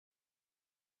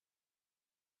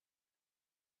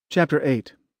Chapter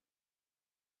 8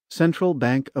 Central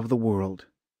Bank of the World.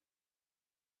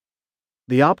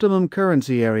 The optimum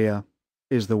currency area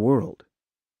is the world.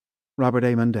 Robert A.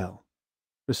 Mundell,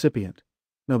 recipient,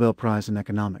 Nobel Prize in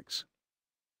Economics.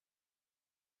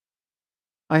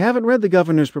 I haven't read the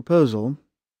governor's proposal,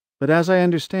 but as I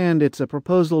understand, it's a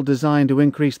proposal designed to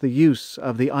increase the use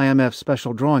of the IMF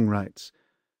special drawing rights.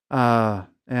 We're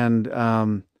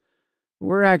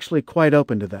actually quite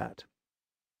open to that.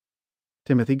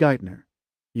 Timothy Geithner,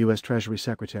 U.S. Treasury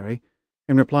Secretary,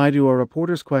 in reply to a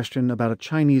reporter's question about a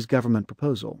Chinese government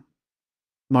proposal.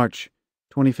 March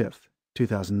 25,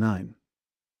 2009.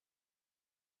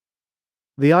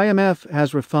 The IMF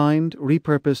has refined,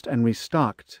 repurposed, and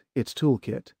restocked its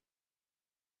toolkit.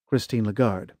 Christine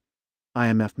Lagarde,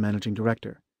 IMF Managing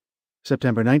Director,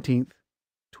 September 19,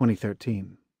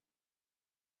 2013.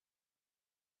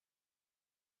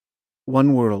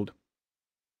 One World.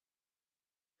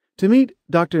 To meet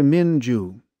Dr. Min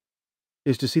Ju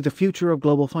is to see the future of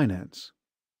global finance.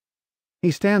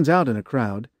 He stands out in a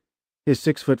crowd, his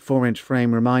 6'4"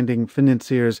 frame reminding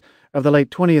financiers of the late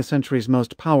 20th century's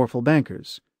most powerful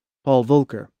bankers, Paul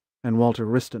Volcker and Walter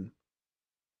Wriston,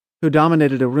 who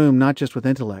dominated a room not just with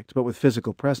intellect but with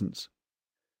physical presence.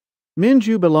 Min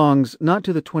Ju belongs not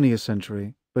to the 20th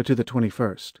century but to the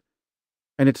 21st,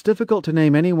 and it's difficult to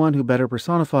name anyone who better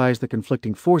personifies the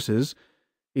conflicting forces,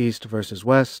 East versus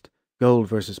West, gold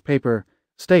versus paper,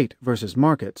 state versus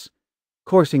markets,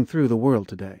 coursing through the world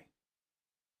today.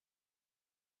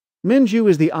 Min Ju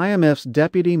is the IMF's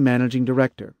Deputy Managing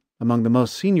Director, among the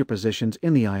most senior positions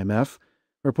in the IMF,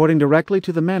 reporting directly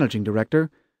to the Managing Director,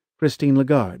 Christine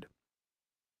Lagarde.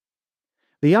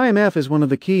 The IMF is one of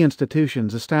the key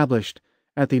institutions established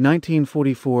at the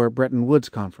 1944 Bretton Woods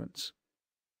Conference,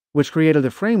 which created the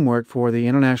framework for the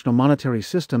international monetary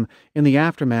system in the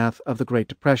aftermath of the Great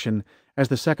Depression as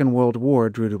the Second World War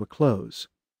drew to a close.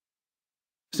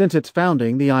 Since its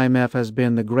founding, the IMF has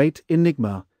been the great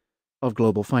enigma of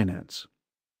global finance.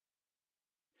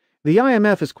 The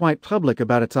IMF is quite public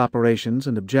about its operations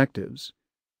and objectives.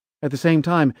 At the same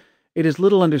time, it is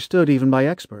little understood even by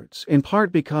experts, in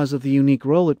part because of the unique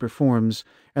role it performs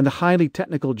and the highly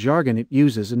technical jargon it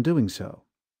uses in doing so.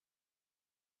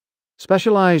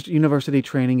 Specialized university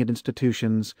training at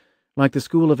institutions like the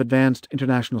School of Advanced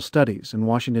International Studies in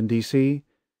Washington, D.C.,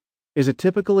 is a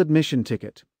typical admission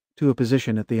ticket to a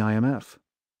position at the IMF.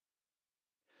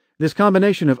 This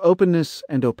combination of openness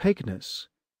and opaqueness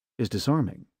is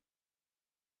disarming.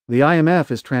 The IMF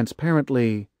is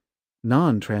transparently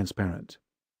non-transparent.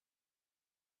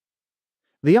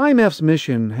 The IMF's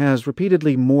mission has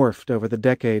repeatedly morphed over the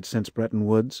decades since Bretton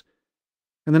Woods.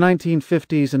 In the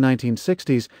 1950s and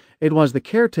 1960s, it was the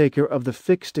caretaker of the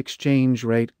fixed exchange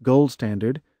rate gold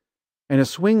standard and a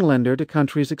swing lender to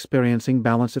countries experiencing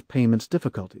balance of payments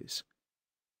difficulties.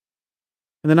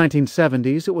 In the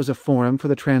 1970s, it was a forum for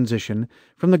the transition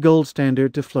from the gold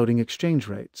standard to floating exchange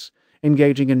rates,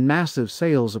 engaging in massive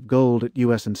sales of gold at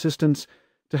U.S. insistence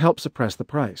to help suppress the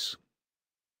price.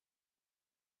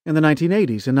 In the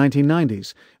 1980s and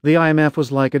 1990s, the IMF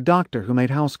was like a doctor who made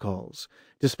house calls,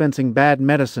 dispensing bad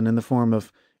medicine in the form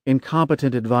of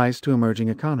incompetent advice to emerging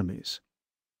economies.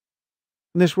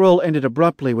 This role ended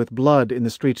abruptly with blood in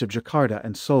the streets of Jakarta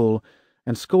and Seoul,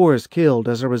 and scores killed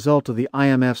as a result of the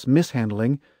IMF's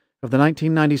mishandling of the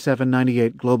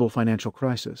 1997-98 global financial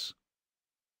crisis.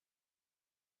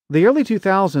 The early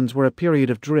 2000s were a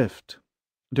period of drift,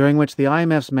 during which the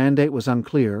IMF's mandate was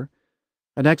unclear,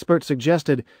 and experts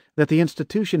suggested that the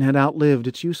institution had outlived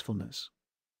its usefulness.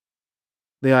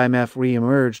 The IMF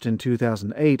re-emerged in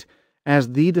 2008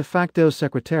 as the de facto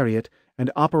secretariat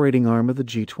and operating arm of the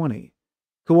G20,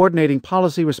 coordinating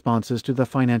policy responses to the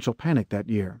financial panic that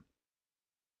year.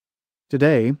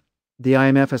 Today, the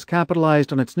IMF has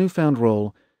capitalized on its newfound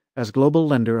role as global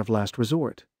lender of last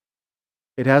resort.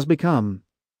 It has become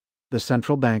the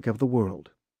central bank of the world.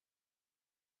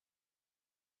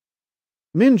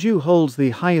 Min Ju holds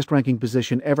the highest-ranking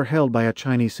position ever held by a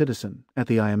Chinese citizen at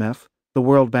the IMF, the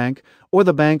World Bank, or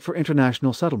the Bank for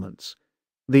International Settlements,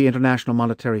 the international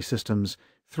monetary system's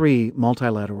three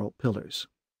multilateral pillars.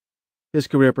 His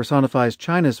career personifies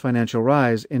China's financial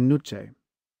rise in Nuce.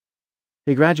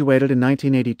 He graduated in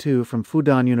 1982 from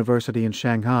Fudan University in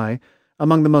Shanghai,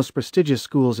 among the most prestigious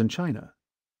schools in China.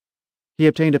 He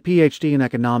obtained a Ph.D. in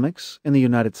economics in the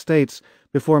United States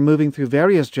before moving through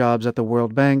various jobs at the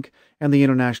World Bank and the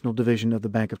International Division of the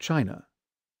Bank of China.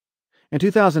 In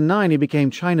 2009, he became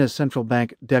China's central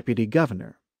bank deputy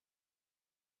governor.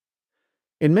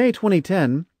 In May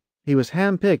 2010, he was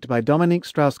handpicked by Dominique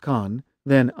Strauss-Kahn,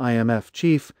 then IMF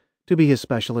chief, to be his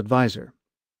special advisor.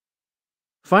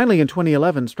 Finally, in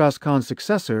 2011, Strauss-Kahn's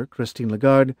successor, Christine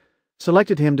Lagarde,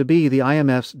 selected him to be the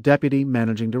IMF's deputy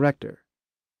managing director.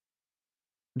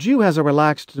 Zhu has a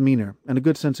relaxed demeanor and a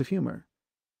good sense of humor.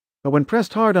 But when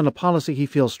pressed hard on a policy he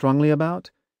feels strongly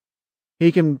about,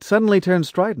 he can suddenly turn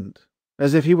strident,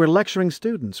 as if he were lecturing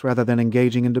students rather than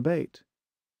engaging in debate.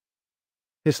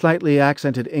 His slightly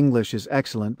accented English is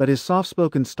excellent, but his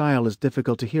soft-spoken style is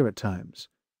difficult to hear at times.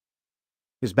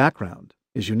 His background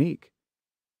is unique.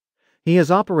 He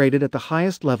has operated at the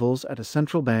highest levels at a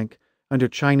central bank under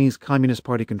Chinese Communist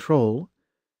Party control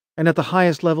and at the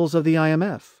highest levels of the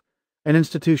IMF, an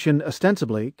institution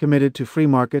ostensibly committed to free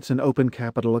markets and open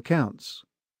capital accounts.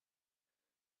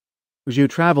 Zhu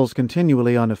travels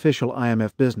continually on official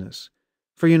IMF business,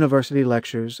 for university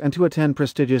lectures, and to attend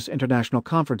prestigious international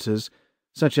conferences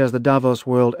such as the Davos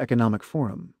World Economic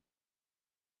Forum.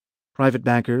 Private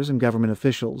bankers and government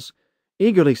officials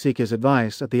eagerly seek his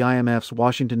advice at the IMF's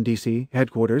Washington, D.C.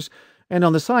 headquarters and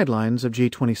on the sidelines of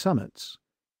G20 summits,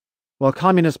 while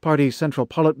Communist Party Central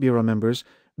Politburo members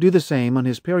do the same on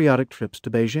his periodic trips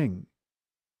to Beijing.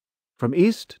 From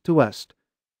east to west,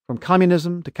 from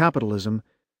communism to capitalism,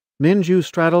 Min Zhu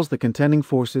straddles the contending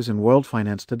forces in world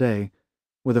finance today,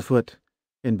 with a foot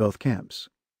in both camps.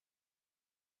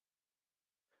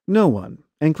 No one,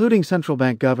 including central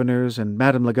bank governors and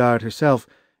Madame Lagarde herself,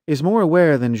 is more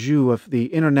aware than Zhu of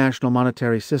the international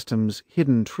monetary system's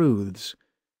hidden truths,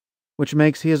 which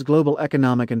makes his global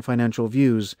economic and financial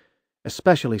views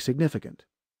especially significant.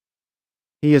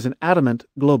 He is an adamant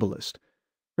globalist,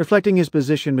 reflecting his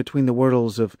position between the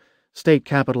worlds of state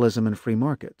capitalism and free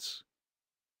markets.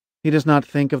 He does not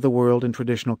think of the world in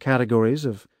traditional categories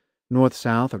of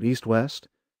north-south or east-west,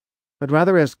 but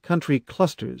rather as country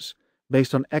clusters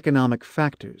based on economic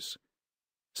factors,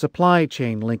 supply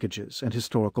chain linkages, and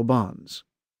historical bonds.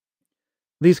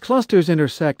 These clusters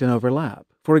intersect and overlap.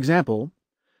 For example,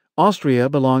 Austria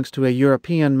belongs to a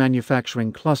European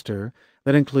manufacturing cluster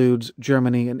that includes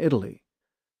Germany and Italy,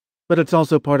 but it's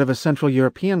also part of a Central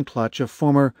European clutch of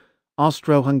former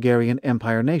Austro-Hungarian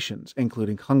Empire nations,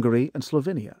 including Hungary and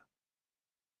Slovenia.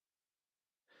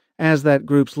 As that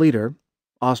group's leader,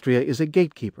 Austria is a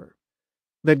gatekeeper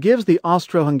that gives the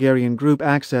Austro-Hungarian group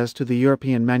access to the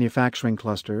European manufacturing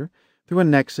cluster through a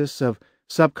nexus of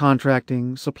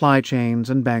subcontracting, supply chains,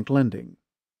 and bank lending.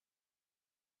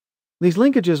 These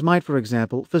linkages might, for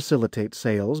example, facilitate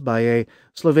sales by a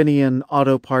Slovenian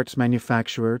auto parts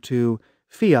manufacturer to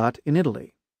Fiat in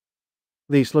Italy.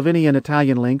 The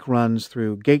Slovenian-Italian link runs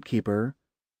through gatekeeper,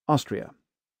 Austria.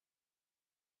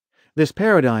 This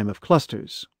paradigm of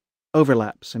clusters,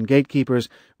 overlaps, and gatekeepers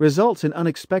results in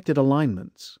unexpected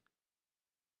alignments.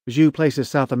 Zhu places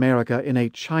South America in a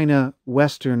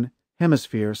China-Western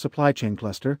Hemisphere supply chain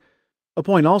cluster, a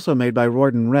point also made by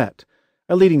Rorden Rett,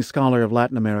 a leading scholar of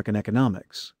Latin American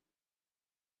economics.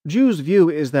 Zhu's view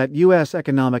is that U.S.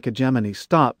 economic hegemony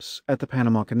stops at the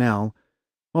Panama Canal,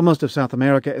 while most of South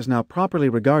America is now properly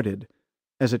regarded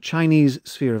as a Chinese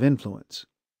sphere of influence.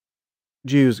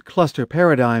 Zhu's cluster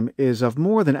paradigm is of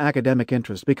more than academic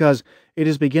interest because it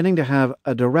is beginning to have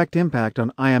a direct impact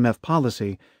on IMF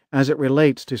policy as it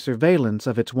relates to surveillance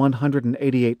of its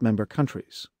 188 member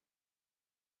countries.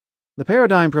 The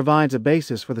paradigm provides a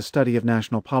basis for the study of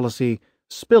national policy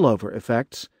spillover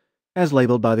effects, as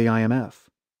labeled by the IMF.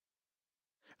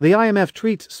 The IMF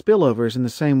treats spillovers in the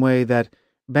same way that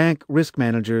bank risk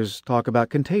managers talk about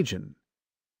contagion: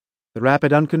 the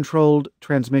rapid, uncontrolled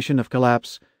transmission of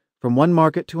collapse from one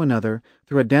market to another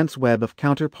through a dense web of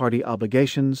counterparty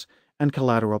obligations and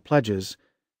collateral pledges,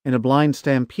 in a blind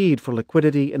stampede for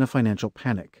liquidity in a financial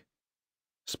panic.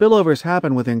 Spillovers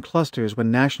happen within clusters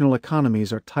when national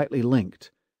economies are tightly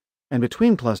linked, and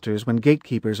between clusters when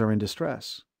gatekeepers are in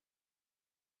distress.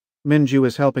 Min Zhu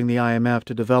is helping the IMF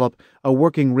to develop a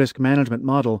working risk management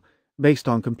model based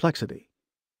on complexity,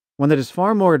 one that is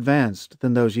far more advanced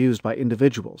than those used by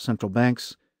individual central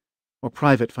banks or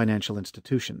private financial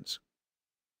institutions.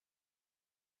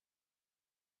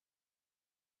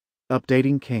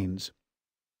 Updating Keynes.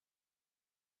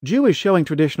 Zhu is showing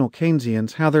traditional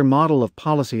Keynesians how their model of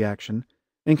policy action,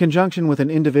 in conjunction with an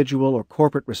individual or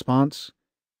corporate response,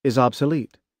 is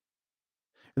obsolete.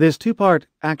 This two-part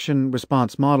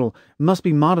action-response model must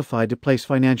be modified to place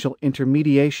financial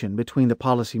intermediation between the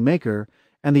policymaker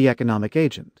and the economic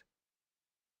agent.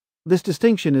 This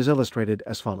distinction is illustrated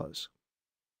as follows.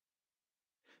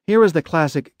 Here is the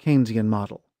classic Keynesian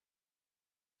model.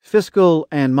 Fiscal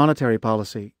and monetary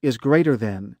policy is greater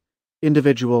than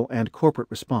individual and corporate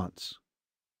response.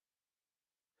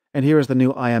 And here is the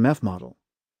new IMF model.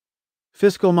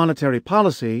 Fiscal monetary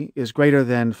policy is greater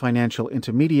than financial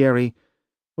intermediary,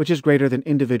 which is greater than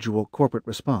individual corporate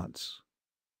response.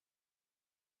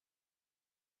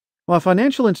 While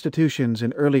financial institutions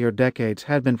in earlier decades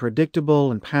had been predictable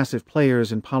and passive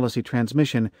players in policy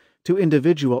transmission to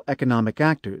individual economic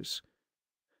actors,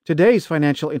 today's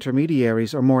financial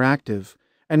intermediaries are more active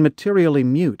and materially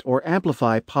mute or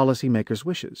amplify policymakers'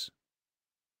 wishes.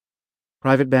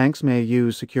 Private banks may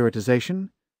use securitization,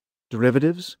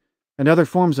 derivatives, and other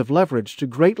forms of leverage to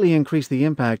greatly increase the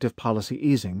impact of policy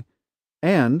easing,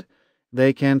 and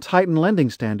they can tighten lending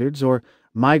standards or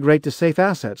migrate to safe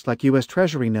assets like U.S.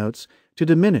 Treasury notes to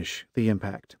diminish the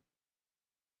impact.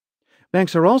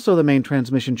 Banks are also the main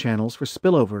transmission channels for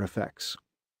spillover effects.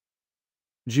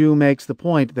 Zhu makes the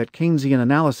point that Keynesian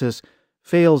analysis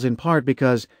fails in part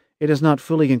because it has not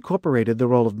fully incorporated the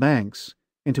role of banks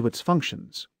into its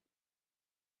functions.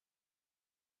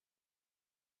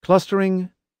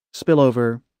 Clustering,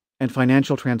 spillover, and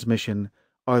financial transmission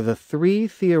are the three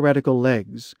theoretical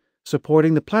legs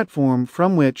supporting the platform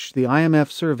from which the IMF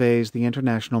surveys the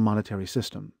international monetary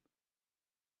system.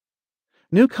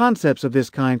 New concepts of this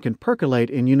kind can percolate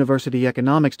in university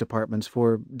economics departments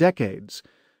for decades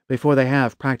before they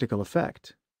have practical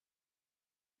effect.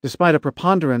 Despite a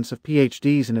preponderance of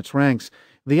PhDs in its ranks,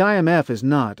 the IMF is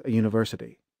not a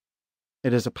university.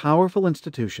 It is a powerful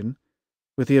institution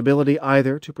with the ability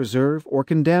either to preserve or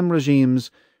condemn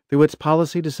regimes through its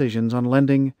policy decisions on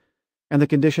lending and the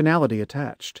conditionality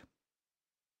attached.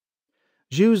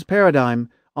 Zhu's paradigm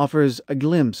offers a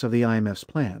glimpse of the IMF's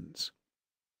plans.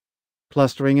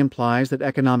 Clustering implies that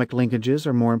economic linkages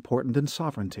are more important than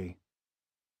sovereignty.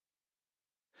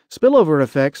 Spillover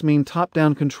effects mean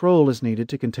top-down control is needed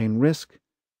to contain risk.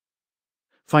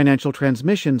 Financial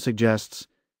transmission suggests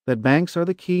that banks are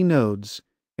the key nodes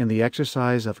in the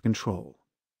exercise of control.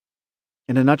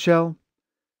 In a nutshell,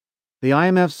 the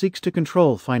IMF seeks to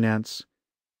control finance,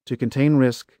 to contain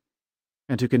risk,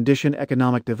 and to condition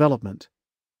economic development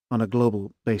on a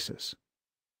global basis.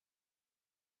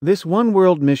 This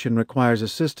one-world mission requires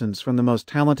assistance from the most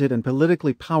talented and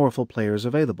politically powerful players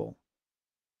available.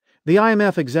 The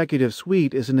IMF executive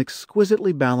suite is an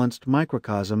exquisitely balanced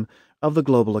microcosm of the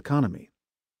global economy.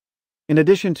 In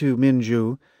addition to Min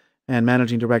Zhu and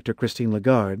Managing Director Christine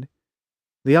Lagarde,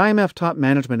 the IMF top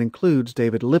management includes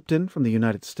David Lipton from the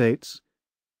United States,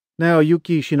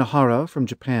 Naoyuki Shinohara from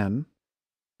Japan,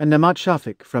 and Nemat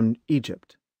Shafik from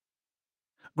Egypt.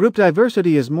 Group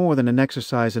diversity is more than an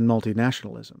exercise in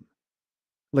multinationalism.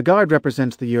 Lagarde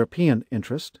represents the European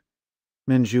interest,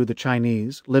 Min Zhu the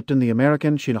Chinese, Lipton the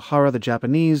American, Shinohara the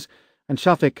Japanese, and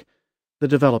Shafik the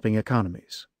developing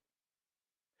economies.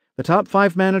 The top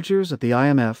 5 managers at the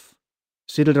IMF,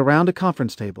 seated around a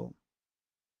conference table,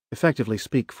 effectively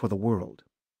speak for the world.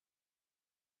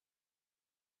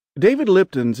 David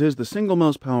Lipton's is the single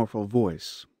most powerful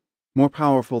voice, more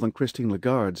powerful than Christine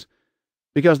Lagarde's,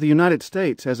 because the United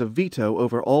States has a veto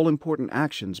over all important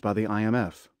actions by the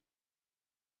IMF.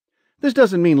 This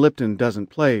doesn't mean Lipton doesn't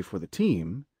play for the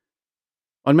team.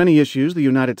 On many issues, the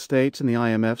United States and the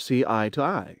IMF see eye to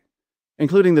eye,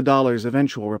 including the dollar's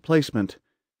eventual replacement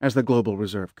as the global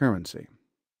reserve currency.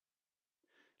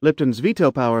 Lipton's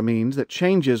veto power means that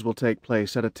changes will take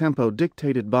place at a tempo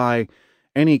dictated by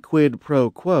any quid pro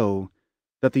quo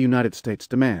that the United States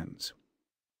demands.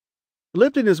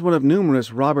 Lipton is one of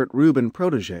numerous Robert Rubin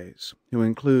protégés, who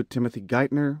include Timothy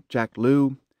Geithner, Jack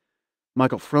Lew,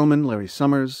 Michael Froman, Larry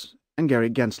Summers, and Gary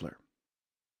Gensler.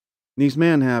 These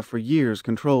men have for years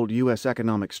controlled U.S.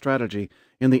 economic strategy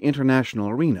in the international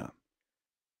arena.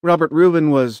 Robert Rubin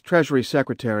was Treasury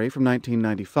Secretary from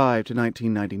 1995 to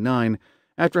 1999,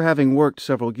 after having worked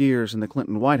several years in the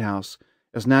Clinton White House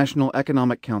as National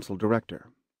Economic Council Director.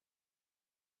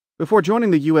 Before joining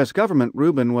the U.S. government,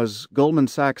 Rubin was Goldman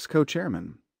Sachs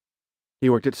co-chairman. He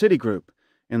worked at Citigroup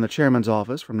in the chairman's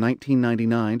office from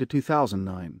 1999 to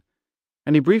 2009,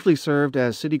 and he briefly served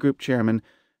as Citigroup chairman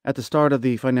at the start of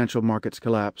the financial markets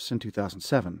collapse in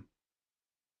 2007.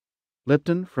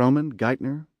 Lipton, Froman,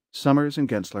 Geithner, Summers, and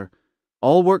Gensler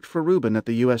all worked for Rubin at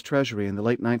the U.S. Treasury in the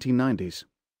late 1990s.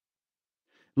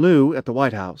 Lew at the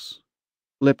White House.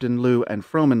 Lipton, Lew, and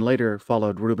Froman later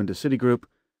followed Rubin to Citigroup,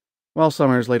 while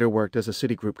Summers later worked as a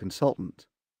Citigroup consultant.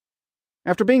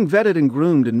 After being vetted and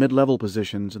groomed in mid-level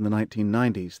positions in the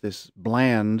 1990s, this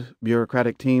bland,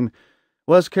 bureaucratic team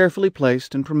was carefully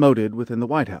placed and promoted within the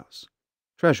White House,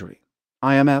 Treasury,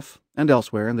 IMF, and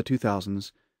elsewhere in the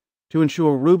 2000s to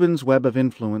ensure Rubin's web of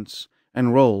influence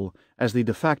and role as the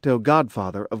de facto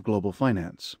godfather of global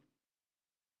finance.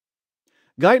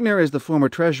 Geithner is the former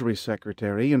Treasury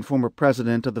Secretary and former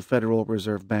President of the Federal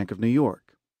Reserve Bank of New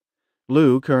York.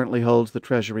 Lew currently holds the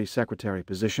Treasury Secretary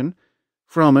position.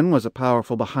 Froman was a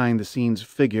powerful behind-the-scenes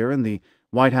figure in the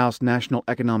White House National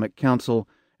Economic Council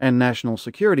and National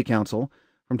Security Council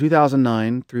from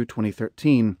 2009 through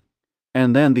 2013,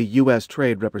 and then the U.S.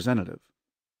 Trade Representative.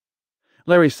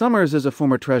 Larry Summers is a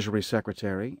former Treasury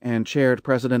Secretary and chaired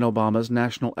President Obama's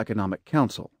National Economic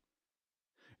Council.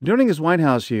 During his White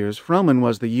House years, Froman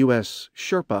was the U.S.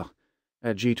 Sherpa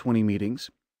at G20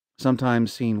 meetings,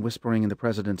 sometimes seen whispering in the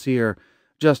president's ear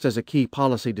just as a key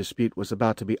policy dispute was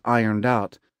about to be ironed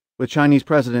out with Chinese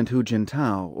President Hu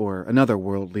Jintao or another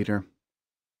world leader.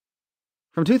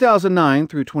 From 2009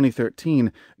 through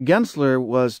 2013, Gensler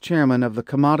was chairman of the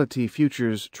Commodity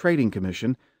Futures Trading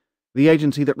Commission, the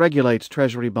agency that regulates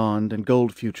Treasury bond and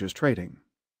gold futures trading.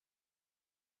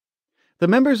 The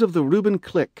members of the Rubin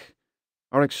clique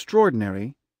are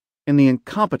extraordinary in the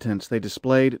incompetence they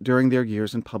displayed during their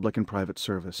years in public and private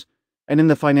service, and in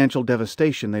the financial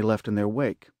devastation they left in their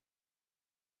wake.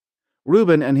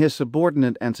 Rubin and his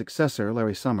subordinate and successor,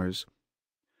 Larry Summers,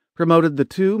 promoted the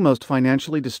two most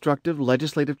financially destructive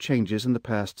legislative changes in the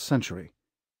past century: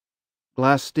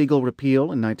 Glass-Steagall repeal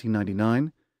in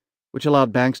 1999, which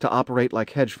allowed banks to operate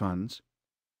like hedge funds,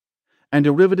 and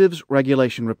derivatives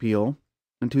regulation repeal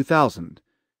in 2000,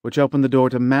 which opened the door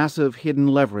to massive hidden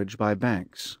leverage by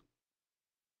banks.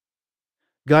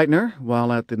 Geithner,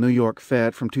 while at the New York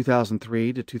Fed from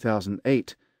 2003 to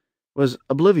 2008, was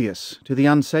oblivious to the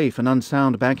unsafe and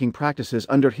unsound banking practices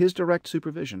under his direct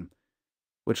supervision,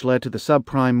 which led to the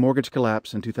subprime mortgage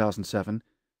collapse in 2007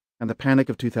 and the panic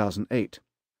of 2008.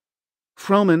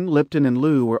 Froman, Lipton, and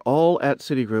Liu were all at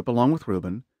Citigroup along with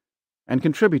Rubin, and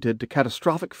contributed to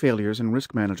catastrophic failures in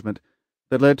risk management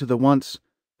that led to the once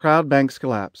proud bank's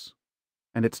collapse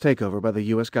and its takeover by the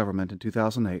U.S. government in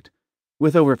 2008,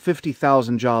 with over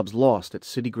 50,000 jobs lost at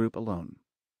Citigroup alone.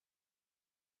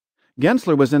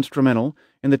 Gensler was instrumental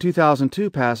in the 2002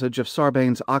 passage of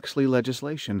Sarbanes-Oxley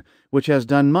legislation, which has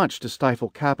done much to stifle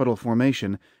capital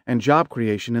formation and job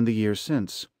creation in the years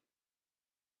since.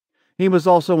 He was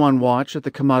also on watch at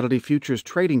the Commodity Futures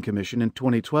Trading Commission in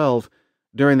 2012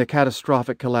 during the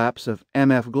catastrophic collapse of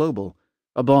MF Global,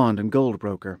 a bond and gold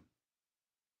broker.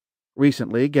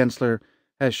 Recently, Gensler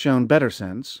has shown better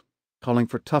sense, calling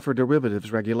for tougher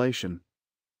derivatives regulation.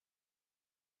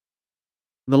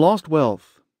 The lost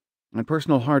wealth and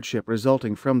personal hardship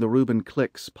resulting from the Rubin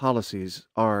clique's policies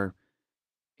are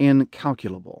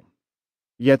incalculable,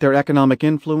 yet their economic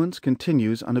influence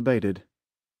continues unabated.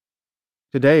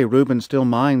 Today, Rubin still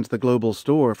mines the global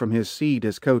store from his seat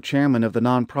as co-chairman of the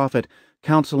nonprofit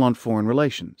Council on Foreign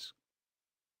Relations.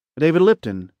 David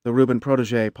Lipton, the Rubin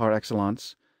protégé par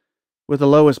excellence, with the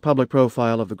lowest public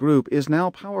profile of the group, is now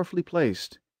powerfully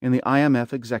placed in the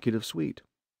IMF executive suite,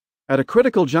 at a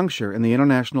critical juncture in the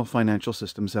international financial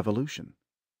system's evolution.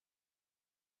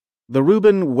 The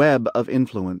Rubin web of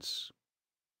influence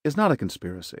is not a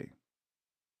conspiracy.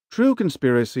 True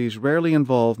conspiracies rarely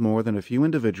involve more than a few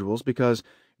individuals because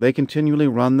they continually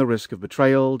run the risk of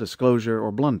betrayal, disclosure,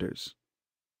 or blunders.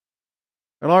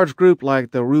 A large group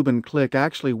like the Rubin clique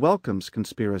actually welcomes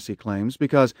conspiracy claims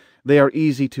because they are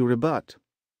easy to rebut,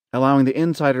 allowing the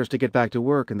insiders to get back to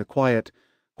work in the quiet,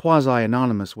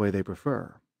 quasi-anonymous way they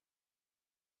prefer.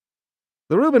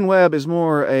 The Rubin web is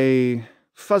more a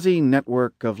fuzzy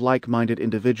network of like-minded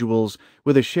individuals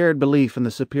with a shared belief in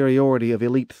the superiority of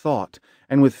elite thought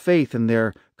and with faith in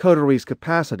their coteries'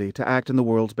 capacity to act in the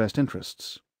world's best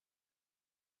interests.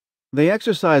 They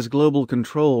exercise global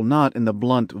control not in the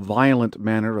blunt, violent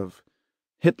manner of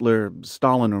Hitler,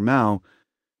 Stalin, or Mao,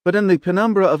 but in the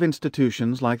penumbra of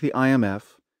institutions like the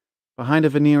IMF, behind a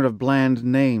veneer of bland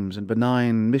names and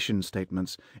benign mission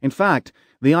statements. In fact,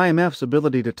 the IMF's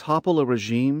ability to topple a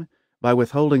regime by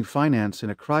withholding finance in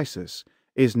a crisis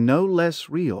is no less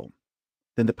real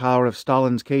than the power of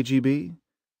Stalin's KGB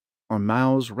or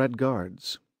Mao's Red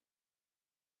Guards.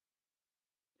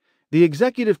 The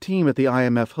executive team at the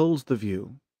IMF holds the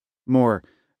view, more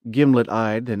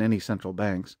gimlet-eyed than any central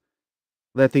banks,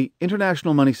 that the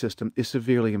international money system is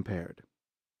severely impaired.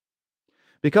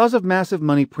 Because of massive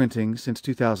money printing since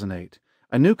 2008,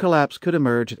 a new collapse could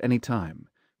emerge at any time,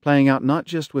 playing out not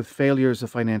just with failures of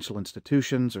financial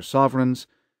institutions or sovereigns,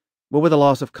 but with a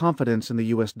loss of confidence in the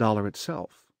U.S. dollar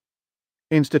itself.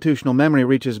 Institutional memory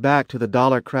reaches back to the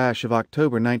dollar crash of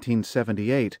October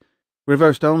 1978,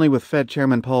 reversed only with Fed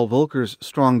Chairman Paul Volcker's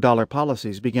strong dollar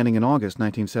policies beginning in August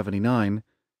 1979,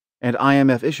 and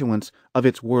IMF issuance of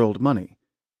its world money,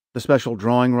 the special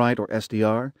drawing right, or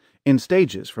SDR, in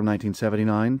stages from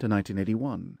 1979 to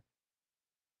 1981.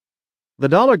 The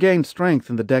dollar gained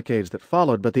strength in the decades that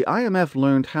followed, but the IMF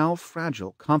learned how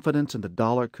fragile confidence in the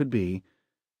dollar could be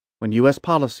when U.S.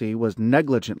 policy was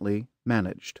negligently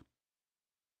managed.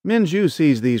 Min Ju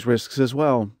sees these risks as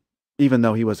well, even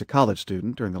though he was a college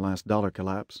student during the last dollar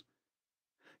collapse.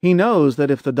 He knows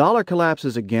that if the dollar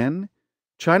collapses again,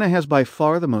 China has by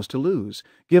far the most to lose,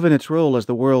 given its role as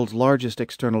the world's largest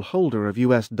external holder of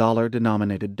U.S.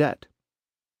 dollar-denominated debt.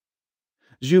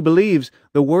 Zhu believes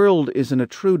the world is in a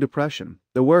true depression,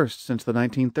 the worst since the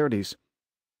 1930s.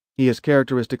 He is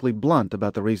characteristically blunt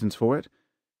about the reasons for it.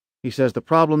 He says the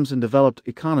problems in developed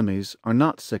economies are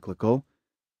not cyclical,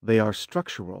 they are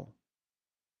structural.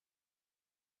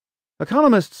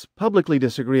 Economists publicly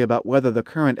disagree about whether the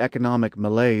current economic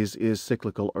malaise is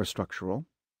cyclical or structural.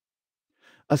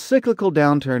 A cyclical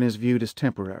downturn is viewed as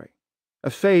temporary, a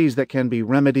phase that can be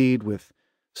remedied with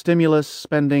stimulus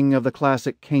spending of the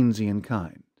classic Keynesian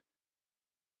kind.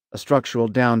 A structural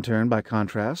downturn, by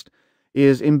contrast,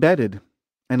 is embedded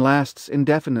and lasts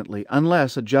indefinitely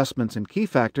unless adjustments in key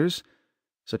factors,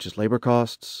 such as labor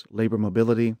costs, labor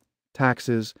mobility,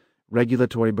 taxes,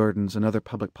 regulatory burdens, and other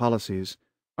public policies,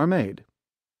 are made.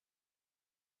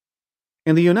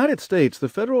 In the United States, the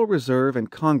Federal Reserve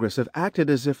and Congress have acted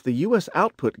as if the U.S.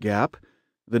 output gap,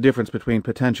 the difference between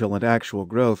potential and actual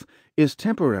growth, is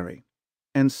temporary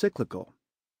and cyclical.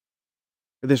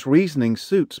 This reasoning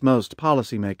suits most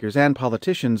policymakers and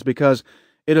politicians because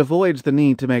it avoids the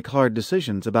need to make hard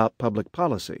decisions about public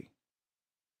policy.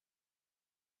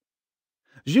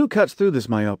 Zhu cuts through this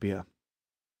myopia.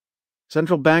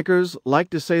 Central bankers like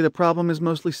to say the problem is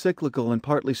mostly cyclical and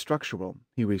partly structural,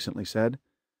 he recently said.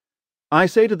 I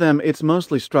say to them it's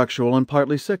mostly structural and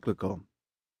partly cyclical.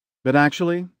 But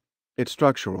actually, it's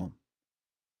structural.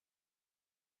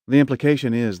 The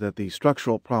implication is that the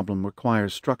structural problem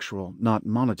requires structural, not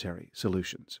monetary,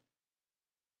 solutions.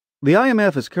 The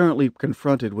IMF is currently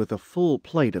confronted with a full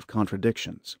plate of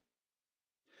contradictions.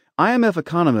 IMF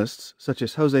economists, such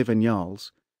as Jose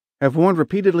Viñals, have warned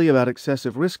repeatedly about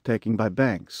excessive risk-taking by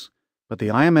banks, but the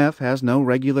IMF has no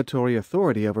regulatory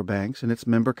authority over banks in its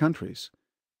member countries.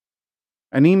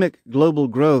 Anemic global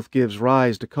growth gives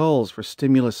rise to calls for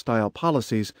stimulus-style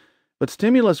policies, but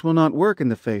stimulus will not work in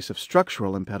the face of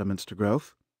structural impediments to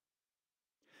growth.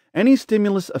 Any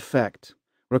stimulus effect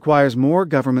requires more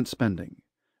government spending,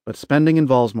 but spending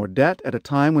involves more debt at a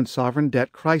time when sovereign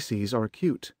debt crises are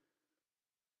acute.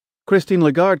 Christine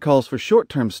Lagarde calls for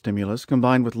short-term stimulus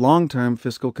combined with long-term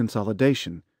fiscal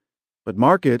consolidation, but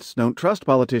markets don't trust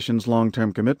politicians'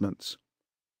 long-term commitments.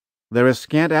 There is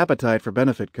scant appetite for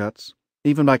benefit cuts,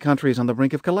 even by countries on the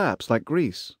brink of collapse like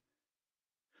Greece.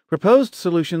 Proposed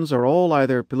solutions are all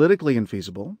either politically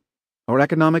infeasible or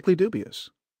economically dubious.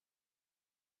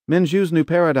 Min Zhu's new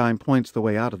paradigm points the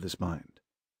way out of this bind.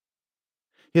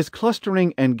 His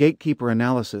clustering and gatekeeper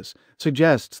analysis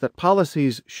suggests that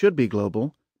policies should be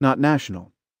global, not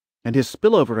national, and his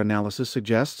spillover analysis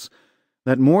suggests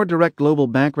that more direct global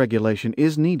bank regulation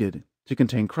is needed to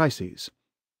contain crises.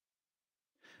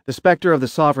 The specter of the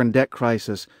sovereign debt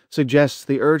crisis suggests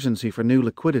the urgency for new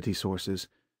liquidity sources,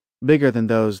 bigger than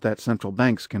those that central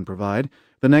banks can provide,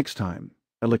 the next time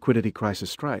a liquidity crisis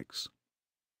strikes.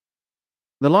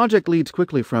 The logic leads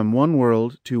quickly from one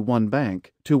world to one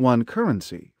bank to one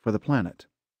currency for the planet.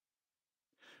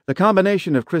 The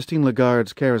combination of Christine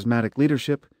Lagarde's charismatic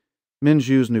leadership, Min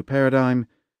Zhu's new paradigm,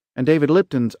 and David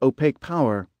Lipton's opaque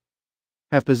power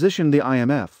have positioned the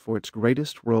IMF for its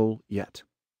greatest role yet.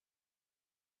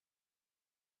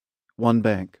 One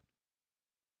bank.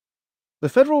 The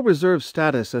Federal Reserve's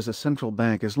status as a central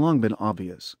bank has long been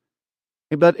obvious.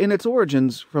 But in its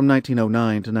origins from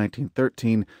 1909 to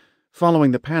 1913,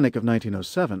 following the Panic of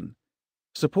 1907,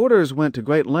 supporters went to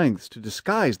great lengths to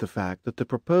disguise the fact that the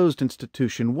proposed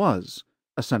institution was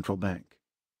a central bank.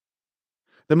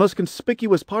 The most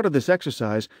conspicuous part of this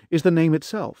exercise is the name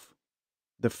itself,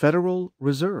 the Federal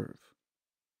Reserve.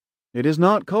 It is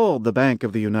not called the Bank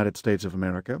of the United States of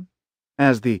America,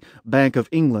 as the Bank of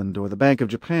England or the Bank of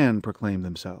Japan proclaim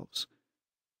themselves.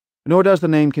 Nor does the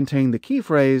name contain the key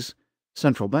phrase,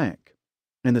 central bank,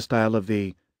 in the style of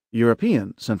the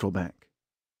European Central Bank.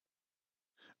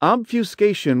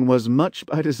 Obfuscation was much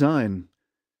by design.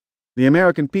 The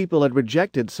American people had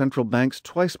rejected central banks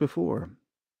twice before.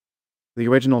 The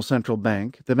original central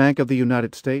bank, the Bank of the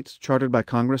United States, chartered by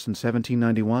Congress in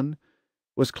 1791,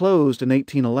 was closed in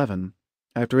 1811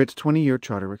 after its 20-year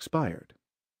charter expired.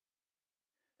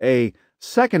 A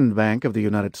second Bank of the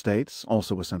United States,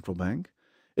 also a central bank,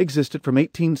 existed from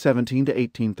 1817 to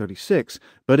 1836,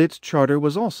 but its charter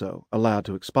was also allowed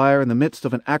to expire in the midst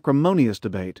of an acrimonious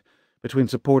debate between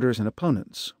supporters and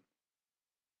opponents.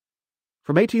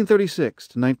 From 1836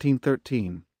 to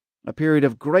 1913, a period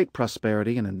of great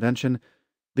prosperity and invention,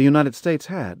 the United States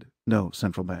had no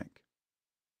central bank.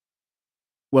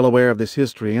 Well aware of this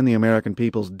history and the American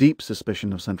people's deep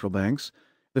suspicion of central banks,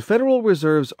 the Federal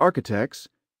Reserve's architects,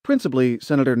 principally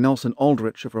Senator Nelson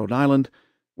Aldrich of Rhode Island,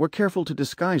 were careful to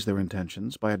disguise their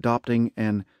intentions by adopting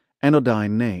an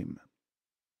anodyne name.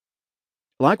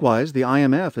 Likewise, the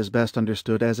IMF is best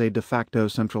understood as a de facto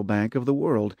central bank of the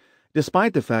world,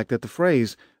 despite the fact that the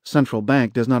phrase central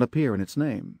bank does not appear in its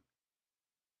name.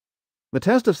 The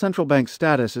test of central bank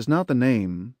status is not the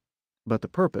name, but the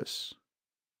purpose.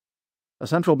 A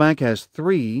central bank has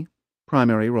three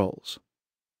primary roles.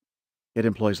 It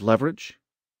employs leverage,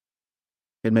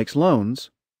 it makes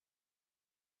loans,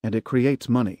 and it creates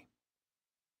money.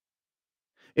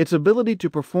 Its ability to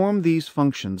perform these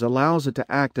functions allows it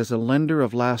to act as a lender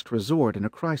of last resort in a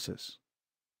crisis.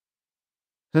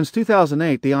 Since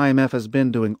 2008, the IMF has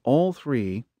been doing all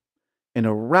three in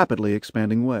a rapidly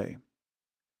expanding way.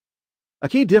 A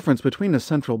key difference between a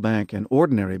central bank and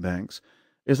ordinary banks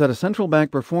is that a central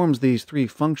bank performs these three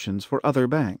functions for other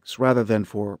banks rather than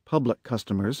for public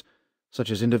customers,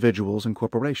 such as individuals and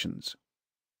corporations.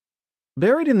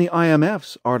 Buried in the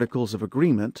IMF's Articles of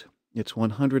Agreement, its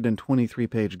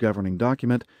 123-page governing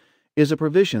document, is a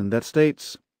provision that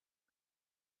states,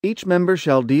 "Each member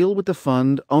shall deal with the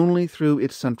fund only through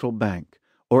its central bank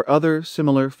or other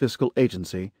similar fiscal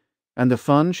agency, and the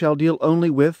fund shall deal only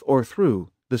with or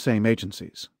through the same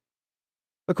agencies."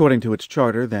 According to its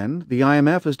charter, then, the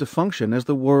IMF is to function as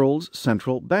the world's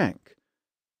central bank,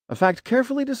 a fact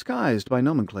carefully disguised by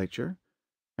nomenclature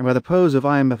and by the pose of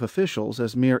IMF officials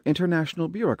as mere international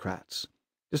bureaucrats,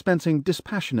 dispensing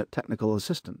dispassionate technical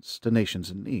assistance to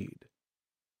nations in need.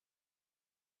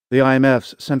 The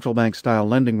IMF's central bank-style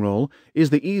lending role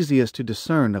is the easiest to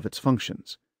discern of its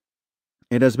functions.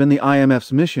 It has been the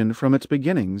IMF's mission from its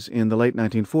beginnings in the late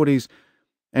 1940s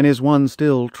and is one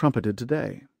still trumpeted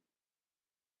today.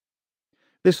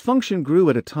 This function grew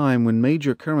at a time when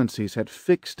major currencies had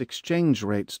fixed exchange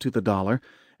rates to the dollar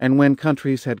and when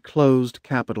countries had closed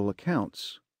capital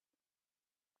accounts.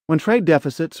 When trade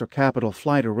deficits or capital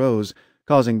flight arose,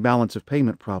 causing balance of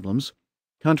payment problems,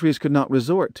 countries could not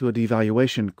resort to a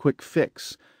devaluation quick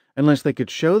fix unless they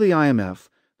could show the IMF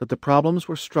that the problems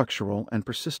were structural and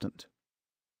persistent.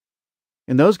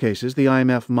 In those cases, the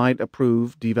IMF might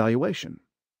approve devaluation.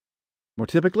 More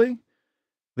typically,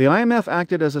 the IMF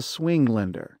acted as a swing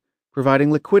lender,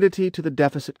 providing liquidity to the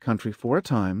deficit country for a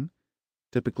time,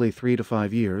 typically 3 to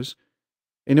 5 years,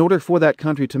 in order for that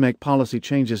country to make policy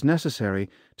changes necessary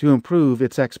to improve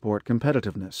its export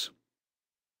competitiveness.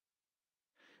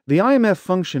 The IMF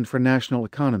functioned for national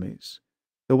economies,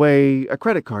 the way a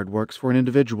credit card works for an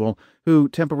individual who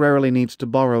temporarily needs to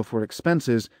borrow for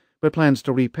expenses but plans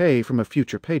to repay from a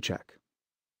future paycheck.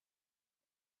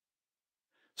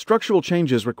 Structural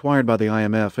changes required by the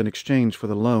IMF in exchange for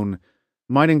the loan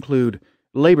might include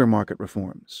labor market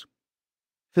reforms,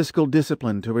 fiscal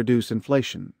discipline to reduce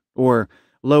inflation, or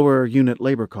lower unit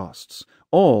labor costs,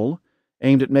 all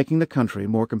aimed at making the country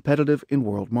more competitive in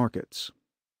world markets.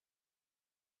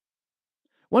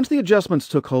 Once the adjustments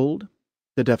took hold,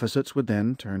 the deficits would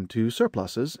then turn to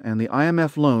surpluses and the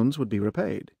IMF loans would be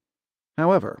repaid.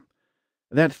 However,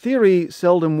 that theory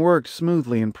seldom worked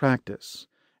smoothly in practice,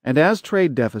 and as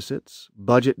trade deficits,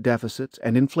 budget deficits,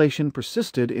 and inflation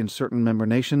persisted in certain member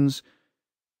nations,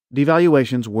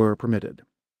 devaluations were permitted.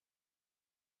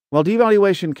 While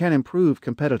devaluation can improve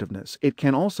competitiveness, it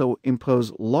can also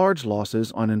impose large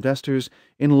losses on investors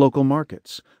in local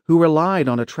markets who relied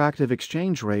on attractive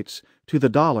exchange rates to the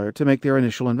dollar to make their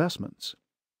initial investments.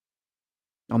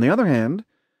 On the other hand,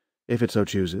 if it so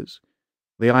chooses,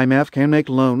 the IMF can make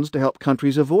loans to help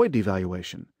countries avoid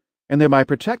devaluation and thereby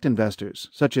protect investors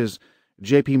such as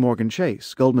J.P. Morgan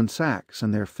Chase, Goldman Sachs,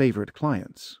 and their favorite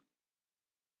clients.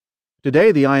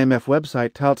 Today, the IMF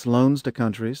website touts loans to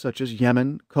countries such as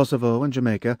Yemen, Kosovo, and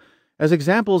Jamaica as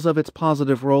examples of its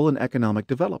positive role in economic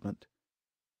development.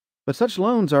 But such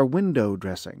loans are window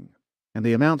dressing, and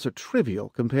the amounts are trivial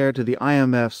compared to the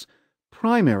IMF's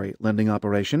primary lending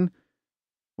operation,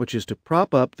 which is to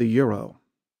prop up the euro.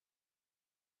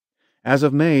 As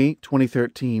of May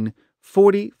 2013,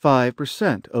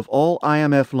 45% of all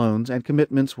IMF loans and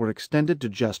commitments were extended to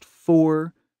just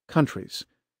 4 countries,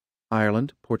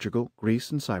 Ireland, Portugal,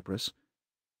 Greece, and Cyprus,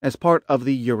 as part of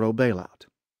the euro bailout.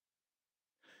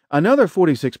 Another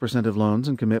 46% of loans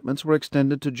and commitments were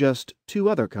extended to just 2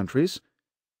 other countries,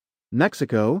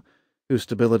 Mexico, whose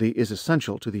stability is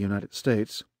essential to the United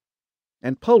States,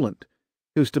 and Poland,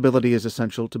 whose stability is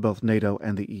essential to both NATO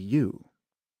and the EU.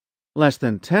 Less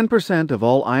than 10% of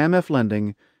all IMF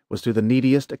lending was to the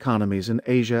neediest economies in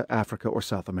Asia, Africa, or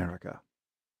South America.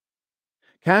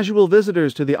 Casual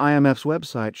visitors to the IMF's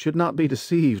website should not be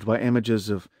deceived by images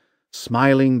of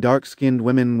smiling, dark-skinned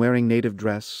women wearing native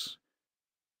dress.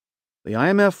 The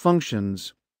IMF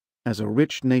functions as a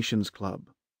rich nations club,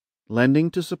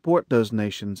 lending to support those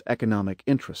nations' economic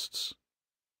interests.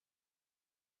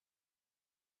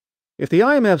 If the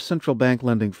IMF's central bank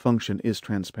lending function is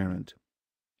transparent,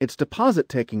 its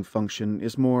deposit-taking function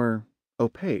is more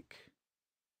opaque.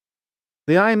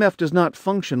 The IMF does not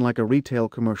function like a retail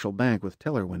commercial bank with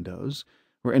teller windows,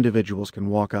 where individuals can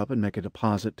walk up and make a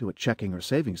deposit to a checking or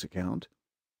savings account.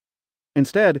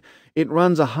 Instead, it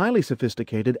runs a highly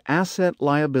sophisticated asset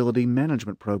liability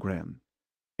management program,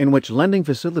 in which lending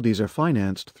facilities are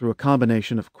financed through a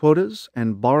combination of quotas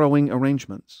and borrowing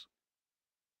arrangements.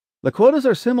 The quotas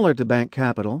are similar to bank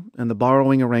capital, and the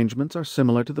borrowing arrangements are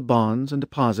similar to the bonds and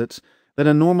deposits that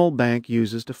a normal bank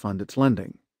uses to fund its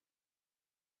lending.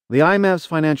 The IMF's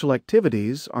financial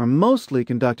activities are mostly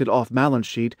conducted off-balance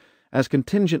sheet as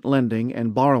contingent lending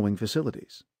and borrowing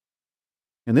facilities.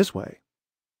 In this way,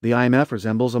 the IMF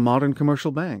resembles a modern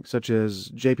commercial bank, such as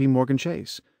J.P. Morgan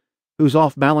Chase, whose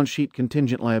off-balance sheet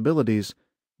contingent liabilities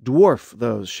dwarf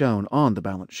those shown on the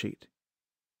balance sheet.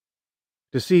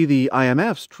 To see the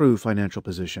IMF's true financial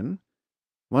position,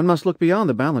 one must look beyond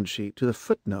the balance sheet to the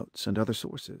footnotes and other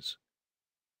sources.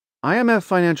 IMF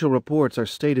financial reports are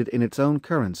stated in its own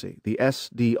currency, the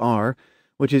SDR,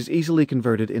 which is easily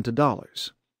converted into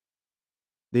dollars.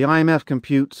 The IMF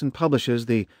computes and publishes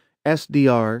the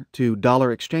SDR to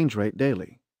dollar exchange rate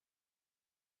daily.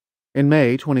 In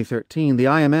May 2013, the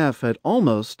IMF had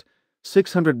almost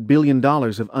 $600 billion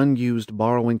of unused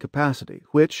borrowing capacity,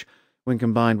 which, when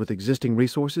combined with existing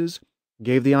resources,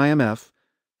 gave the IMF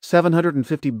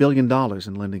 $750 billion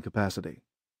in lending capacity.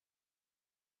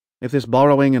 If this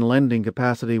borrowing and lending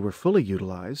capacity were fully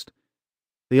utilized,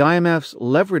 the IMF's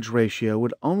leverage ratio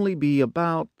would only be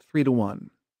about 3-to-1,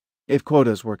 if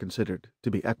quotas were considered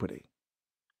to be equity.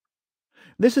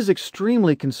 This is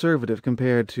extremely conservative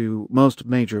compared to most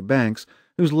major banks,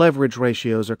 whose leverage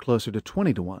ratios are closer to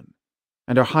 20-to-1,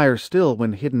 and are higher still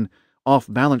when hidden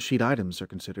off-balance sheet items are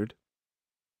considered.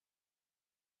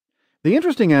 The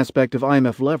interesting aspect of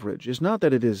IMF leverage is not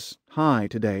that it is high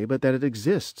today, but that it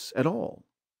exists at all.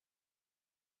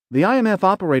 The IMF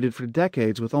operated for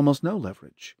decades with almost no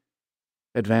leverage.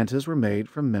 Advances were made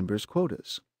from members'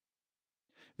 quotas.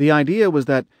 The idea was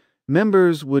that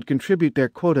members would contribute their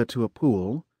quota to a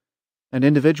pool, and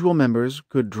individual members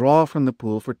could draw from the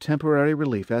pool for temporary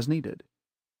relief as needed.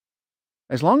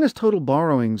 As long as total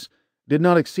borrowings did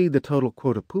not exceed the total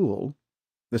quota pool,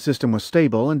 the system was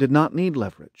stable and did not need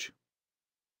leverage.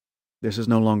 This is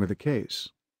no longer the case.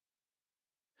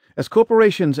 As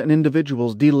corporations and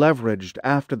individuals deleveraged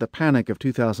after the panic of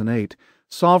 2008,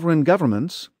 sovereign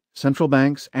governments, central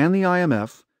banks, and the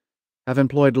IMF have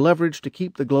employed leverage to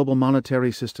keep the global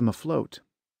monetary system afloat.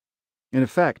 In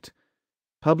effect,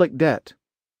 public debt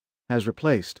has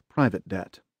replaced private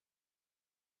debt.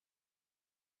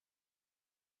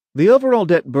 The overall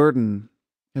debt burden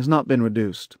has not been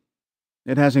reduced.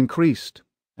 It has increased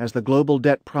as the global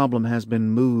debt problem has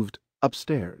been moved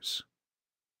upstairs.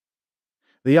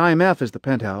 The IMF is the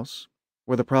penthouse,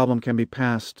 where the problem can be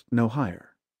passed no higher.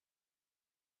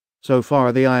 So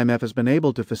far, the IMF has been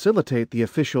able to facilitate the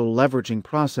official leveraging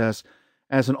process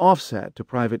as an offset to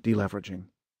private deleveraging.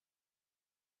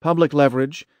 Public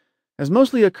leverage has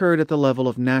mostly occurred at the level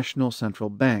of national central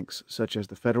banks, such as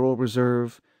the Federal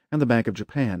Reserve and the Bank of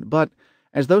Japan, but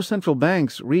as those central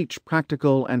banks reach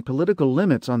practical and political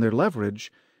limits on their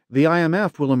leverage, the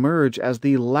IMF will emerge as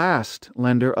the last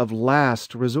lender of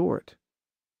last resort.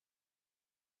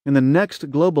 In the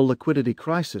next global liquidity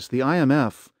crisis, the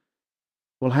IMF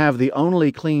will have the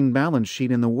only clean balance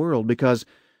sheet in the world because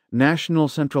national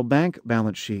central bank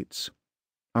balance sheets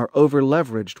are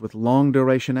over-leveraged with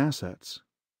long-duration assets.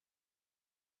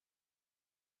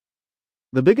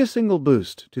 The biggest single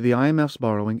boost to the IMF's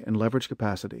borrowing and leverage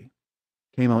capacity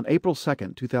came on April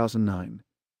 2, 2009,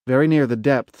 very near the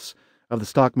depths of the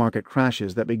stock market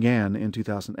crashes that began in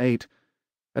 2008,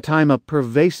 a time of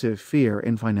pervasive fear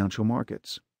in financial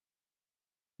markets.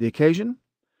 The occasion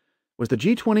was the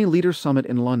G20 Leaders Summit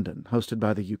in London, hosted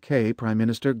by the UK Prime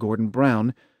Minister Gordon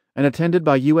Brown and attended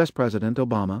by US President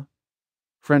Obama,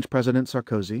 French President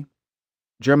Sarkozy,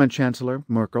 German Chancellor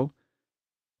Merkel,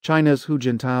 China's Hu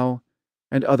Jintao,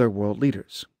 and other world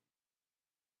leaders.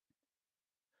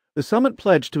 The summit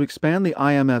pledged to expand the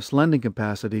IMF's lending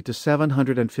capacity to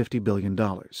 $750 billion.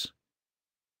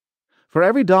 For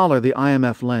every dollar the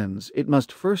IMF lends, it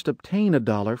must first obtain a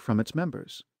dollar from its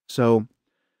members. So,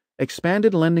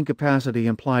 expanded lending capacity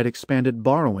implied expanded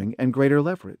borrowing and greater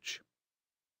leverage.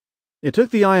 It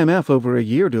took the IMF over a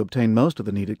year to obtain most of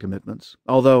the needed commitments,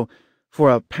 although,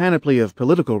 for a panoply of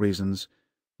political reasons,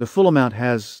 the full amount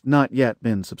has not yet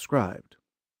been subscribed.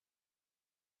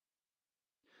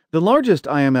 The largest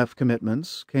IMF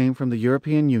commitments came from the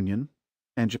European Union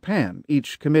and Japan,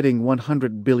 each committing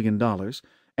 $100 billion,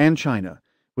 and China,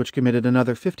 which committed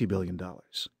another $50 billion.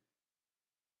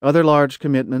 Other large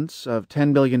commitments of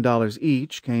 $10 billion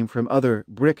each came from other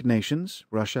BRIC nations,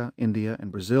 Russia, India,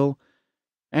 and Brazil,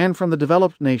 and from the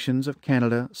developed nations of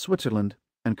Canada, Switzerland,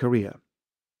 and Korea.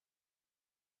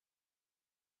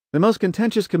 The most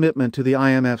contentious commitment to the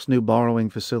IMF's new borrowing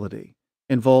facility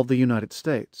involved the United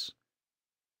States.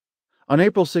 On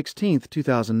April 16,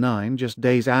 2009, just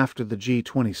days after the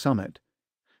G20 summit,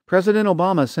 President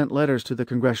Obama sent letters to the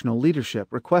congressional leadership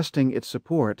requesting its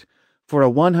support for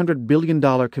a $100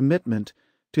 billion commitment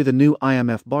to the new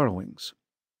IMF borrowings.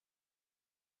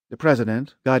 The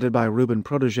president, guided by Rubin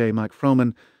protege Mike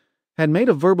Froman, had made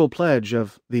a verbal pledge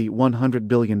of the $100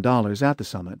 billion at the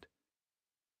summit,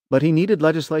 but he needed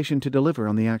legislation to deliver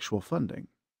on the actual funding.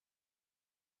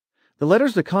 The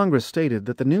letters to Congress stated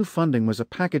that the new funding was a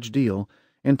package deal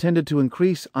intended to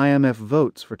increase IMF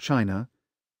votes for China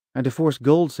and to force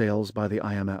gold sales by the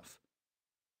IMF.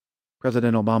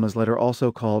 President Obama's letter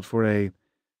also called for a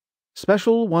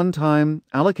special one-time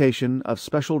allocation of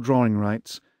special drawing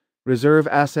rights, reserve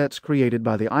assets created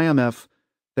by the IMF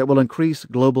that will increase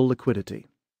global liquidity.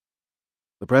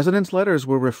 The president's letters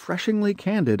were refreshingly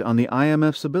candid on the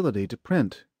IMF's ability to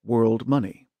print world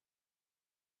money.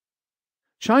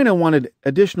 China wanted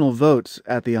additional votes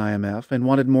at the IMF and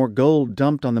wanted more gold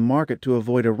dumped on the market to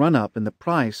avoid a run-up in the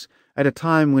price at a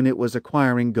time when it was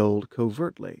acquiring gold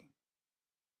covertly.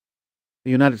 The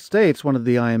United States wanted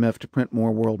the IMF to print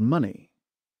more world money.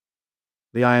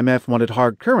 The IMF wanted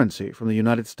hard currency from the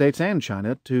United States and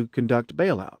China to conduct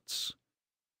bailouts.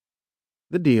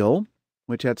 The deal,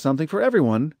 which had something for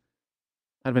everyone,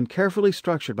 had been carefully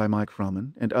structured by Mike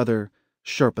Froman and other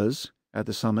Sherpas at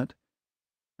the summit,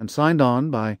 and signed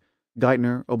on by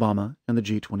Geithner, Obama, and the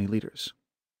G20 leaders.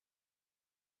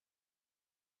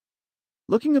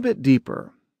 Looking a bit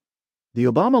deeper, the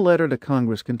Obama letter to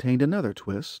Congress contained another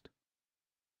twist.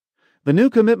 The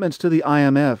new commitments to the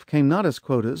IMF came not as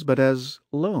quotas, but as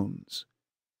loans,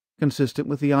 consistent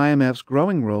with the IMF's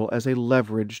growing role as a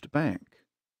leveraged bank.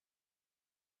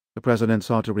 The president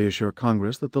sought to reassure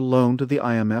Congress that the loan to the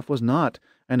IMF was not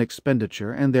an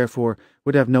expenditure and therefore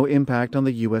would have no impact on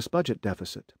the U.S. budget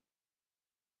deficit.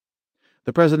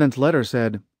 The president's letter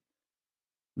said,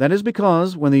 "That is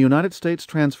because when the United States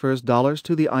transfers dollars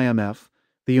to the IMF,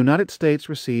 the United States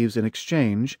receives in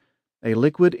exchange a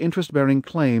liquid interest-bearing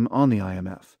claim on the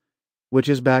IMF, which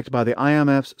is backed by the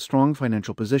IMF's strong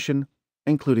financial position,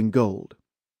 including gold."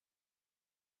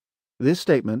 This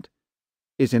statement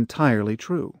is entirely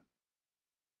true.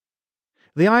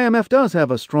 The IMF does have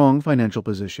a strong financial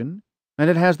position, and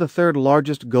it has the third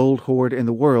largest gold hoard in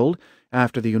the world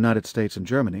after the United States and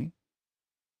Germany.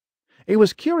 It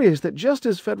was curious that just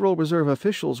as Federal Reserve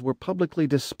officials were publicly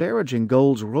disparaging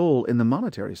gold's role in the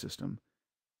monetary system,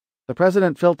 the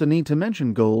president felt the need to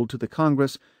mention gold to the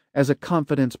Congress as a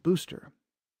confidence booster.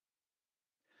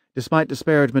 Despite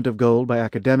disparagement of gold by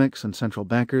academics and central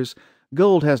bankers,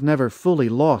 gold has never fully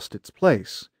lost its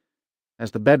place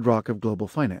as the bedrock of global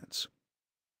finance.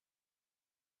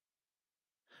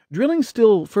 Drilling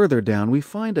still further down, we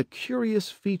find a curious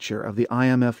feature of the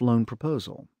IMF loan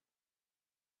proposal.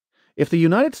 If the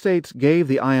United States gave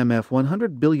the IMF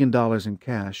 $100 billion in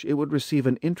cash, it would receive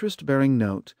an interest-bearing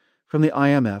note from the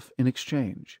IMF in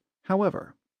exchange.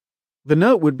 However, the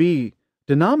note would be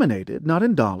denominated not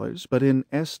in dollars, but in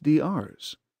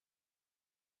SDRs.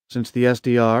 Since the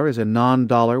SDR is a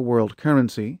non-dollar world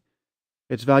currency,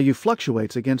 its value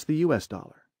fluctuates against the U.S.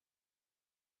 dollar.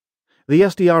 The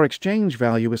SDR exchange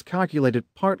value is calculated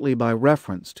partly by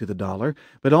reference to the dollar,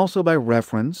 but also by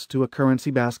reference to a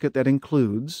currency basket that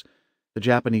includes the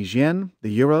Japanese yen, the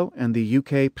euro, and the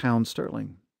UK pound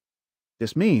sterling.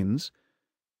 This means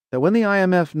that when the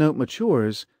IMF note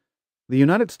matures, the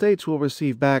United States will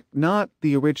receive back not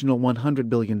the original $100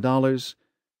 billion,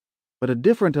 but a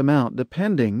different amount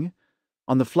depending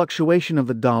on the fluctuation of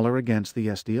the dollar against the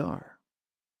SDR.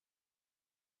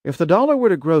 If the dollar were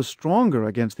to grow stronger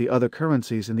against the other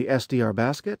currencies in the SDR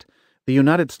basket, the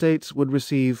United States would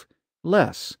receive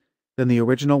less than the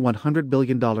original $100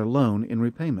 billion loan in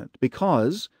repayment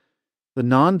because the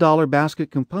non-dollar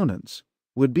basket components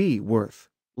would be worth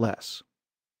less.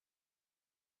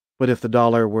 But if the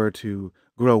dollar were to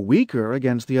grow weaker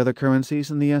against the other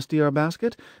currencies in the SDR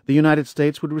basket, the United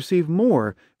States would receive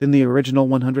more than the original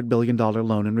 $100 billion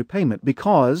loan in repayment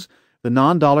because the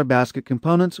non-dollar basket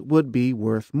components would be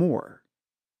worth more.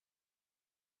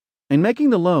 In making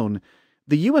the loan,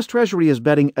 the U.S. Treasury is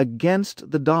betting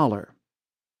against the dollar,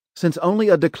 since only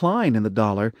a decline in the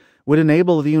dollar would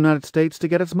enable the United States to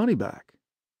get its money back.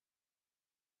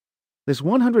 This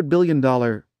 $100 billion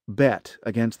bet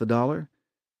against the dollar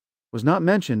was not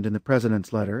mentioned in the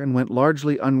president's letter and went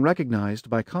largely unrecognized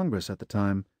by Congress at the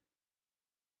time.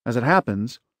 As it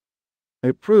happens,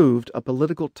 it proved a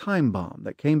political time bomb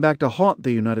that came back to haunt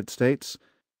the United States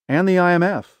and the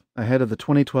IMF ahead of the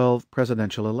 2012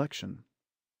 presidential election.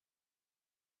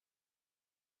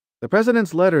 The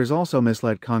president's letters also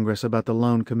misled Congress about the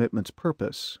loan commitment's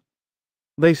purpose.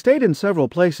 They state in several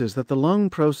places that the loan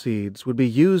proceeds would be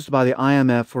used by the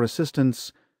IMF for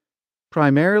assistance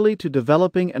primarily to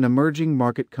developing and emerging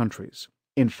market countries.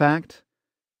 In fact,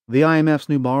 the IMF's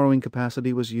new borrowing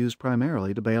capacity was used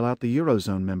primarily to bail out the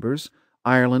Eurozone members,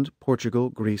 Ireland, Portugal,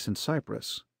 Greece, and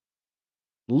Cyprus.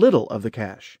 Little of the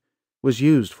cash was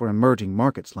used for emerging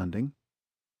markets lending.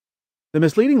 The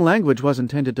misleading language was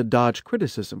intended to dodge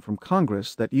criticism from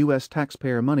Congress that U.S.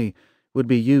 taxpayer money would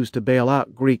be used to bail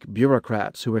out Greek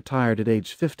bureaucrats who retired at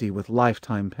age 50 with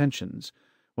lifetime pensions,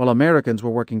 while Americans were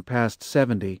working past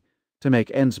 70 to make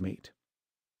ends meet.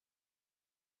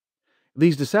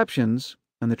 These deceptions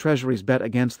and the Treasury's bet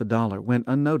against the dollar went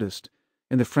unnoticed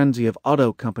in the frenzy of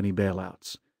auto company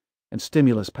bailouts and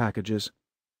stimulus packages.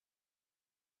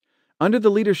 Under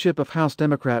the leadership of House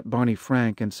Democrat Barney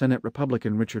Frank and Senate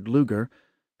Republican Richard Lugar,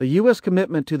 the U.S.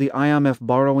 commitment to the IMF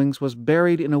borrowings was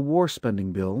buried in a war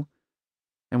spending bill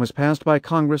and was passed by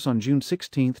Congress on June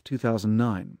 16,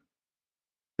 2009.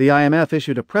 The IMF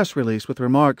issued a press release with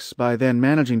remarks by then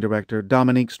Managing Director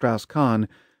Dominique Strauss-Kahn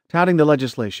touting the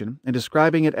legislation and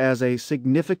describing it as a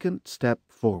significant step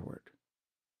forward.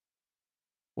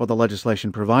 While the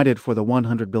legislation provided for the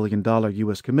 $100 billion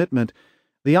U.S. commitment,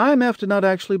 the IMF did not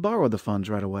actually borrow the funds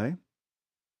right away.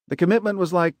 The commitment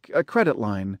was like a credit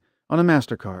line on a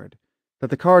MasterCard that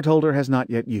the cardholder has not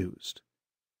yet used.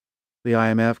 The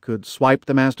IMF could swipe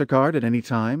the MasterCard at any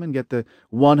time and get the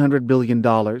 $100 billion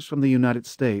from the United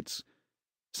States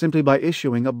simply by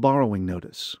issuing a borrowing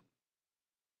notice.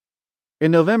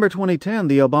 In November 2010,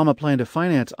 the Obama plan to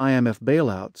finance IMF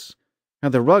bailouts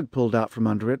had the rug pulled out from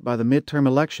under it by the midterm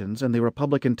elections and the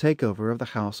Republican takeover of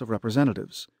the House of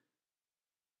Representatives.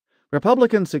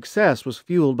 Republican success was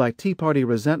fueled by Tea Party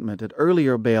resentment at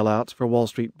earlier bailouts for Wall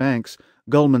Street banks,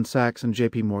 Goldman Sachs and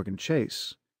J.P. Morgan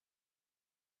Chase.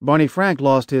 Barney Frank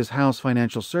lost his House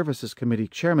Financial Services Committee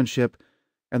chairmanship,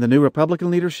 and the new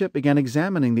Republican leadership began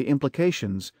examining the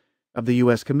implications of the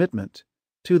U.S. commitment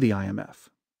to the IMF.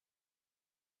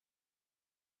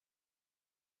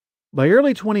 By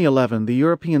early 2011, the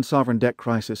European sovereign debt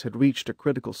crisis had reached a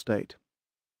critical state,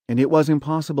 and it was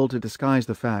impossible to disguise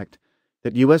the fact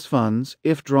that U.S. funds,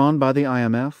 if drawn by the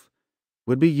IMF,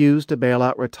 would be used to bail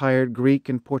out retired Greek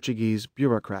and Portuguese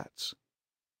bureaucrats.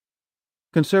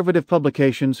 Conservative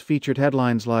publications featured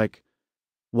headlines like,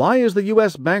 "Why is the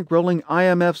U.S. bankrolling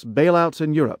IMF's bailouts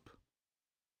in Europe?"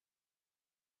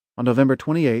 On November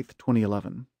 28,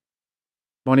 2011,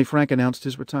 Barney Frank announced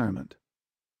his retirement.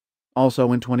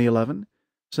 Also in 2011,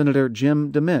 Senator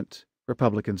Jim DeMint,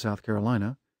 Republican, South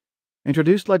Carolina,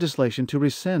 introduced legislation to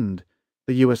rescind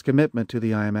the U.S. commitment to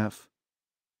the IMF.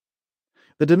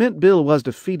 The DeMint bill was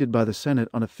defeated by the Senate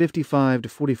on a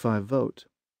 55-45 vote.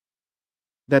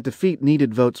 That defeat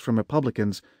needed votes from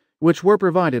Republicans, which were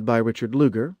provided by Richard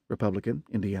Lugar, Republican,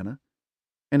 Indiana,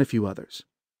 and a few others.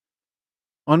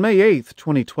 On May 8,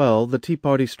 2012, the Tea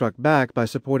Party struck back by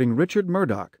supporting Richard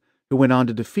Murdoch, who went on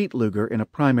to defeat Lugar in a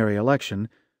primary election,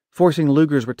 forcing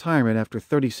Lugar's retirement after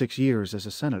 36 years as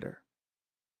a senator.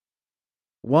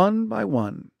 One by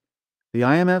one, the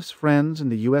IMF's friends in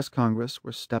the U.S. Congress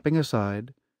were stepping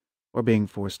aside or being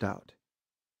forced out.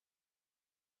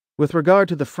 With regard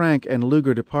to the Frank and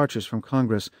Lugar departures from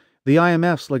Congress, the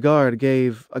IMF's Lagarde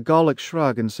gave a Gallic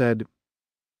shrug and said,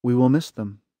 "We will miss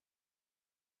them."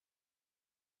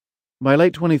 By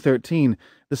late 2013,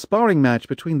 the sparring match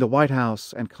between the White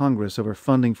House and Congress over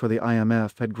funding for the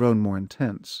IMF had grown more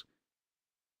intense.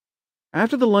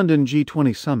 After the London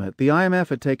G20 summit, the IMF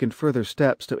had taken further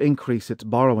steps to increase its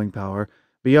borrowing power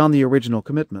beyond the original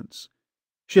commitments,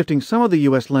 shifting some of the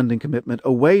U.S. lending commitment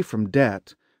away from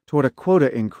debt toward a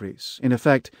quota increase. In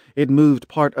effect, it moved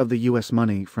part of the U.S.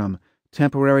 money from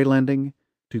temporary lending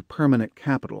to permanent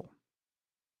capital.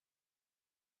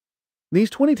 These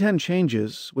 2010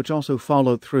 changes, which also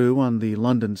followed through on the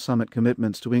London summit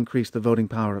commitments to increase the voting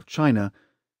power of China,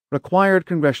 required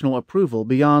congressional approval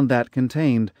beyond that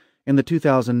contained in the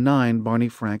 2009 Barney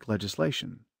Frank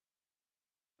legislation.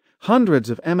 Hundreds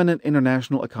of eminent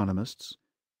international economists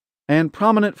and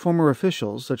prominent former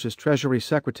officials such as Treasury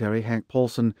Secretary Hank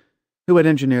Paulson, who had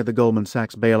engineered the Goldman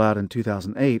Sachs bailout in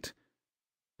 2008,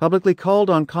 publicly called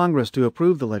on Congress to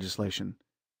approve the legislation.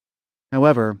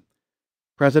 However,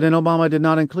 President Obama did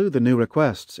not include the new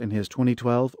requests in his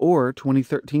 2012 or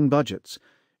 2013 budgets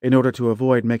in order to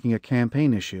avoid making a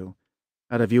campaign issue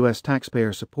out of U.S.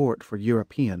 taxpayer support for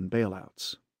European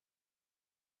bailouts.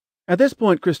 At this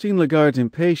point, Christine Lagarde's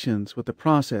impatience with the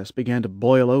process began to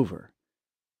boil over.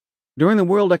 During the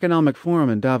World Economic Forum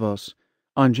in Davos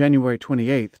on January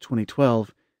 28,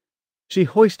 2012, she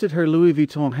hoisted her Louis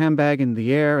Vuitton handbag in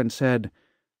the air and said,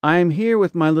 "I am here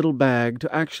with my little bag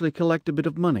to actually collect a bit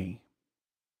of money."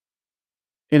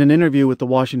 In an interview with the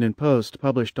Washington Post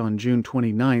published on June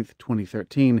 29,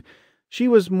 2013, she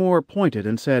was more pointed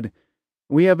and said,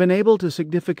 "We have been able to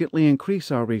significantly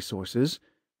increase our resources,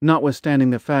 notwithstanding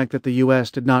the fact that the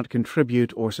U.S. did not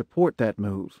contribute or support that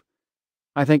move.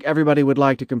 I think everybody would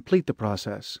like to complete the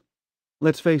process.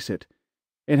 Let's face it,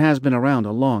 it has been around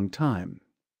a long time."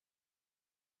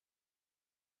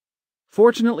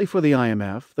 Fortunately for the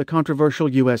IMF, the controversial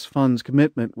U.S. funds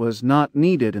commitment was not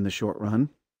needed in the short run.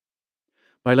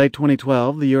 By late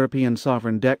 2012, the European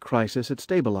sovereign debt crisis had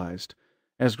stabilized,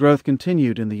 as growth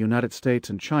continued in the United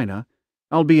States and China,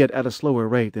 albeit at a slower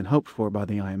rate than hoped for by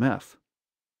the IMF.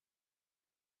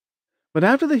 But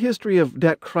after the history of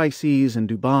debt crises in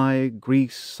Dubai,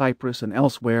 Greece, Cyprus, and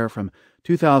elsewhere from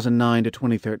 2009 to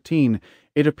 2013,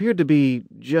 it appeared to be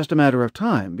just a matter of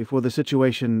time before the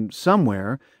situation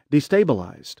somewhere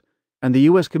destabilized, and the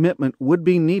U.S. commitment would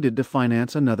be needed to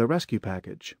finance another rescue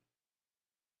package.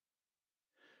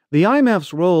 The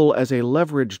IMF's role as a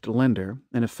leveraged lender,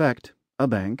 in effect a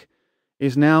bank,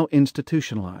 is now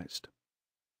institutionalized.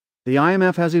 The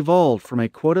IMF has evolved from a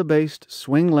quota-based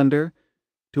swing lender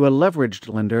to a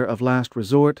leveraged lender of last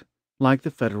resort like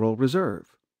the Federal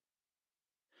Reserve.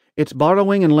 Its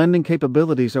borrowing and lending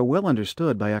capabilities are well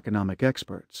understood by economic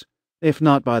experts, if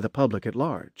not by the public at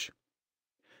large.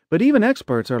 But even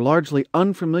experts are largely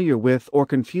unfamiliar with or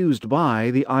confused by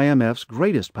the IMF's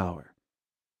greatest power: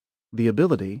 the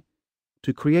ability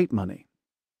to create money.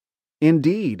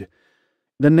 Indeed,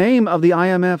 the name of the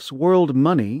IMF's world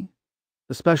money,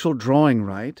 the special drawing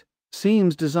right,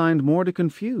 seems designed more to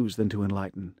confuse than to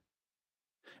enlighten.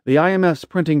 The IMF's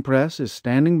printing press is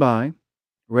standing by,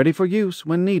 ready for use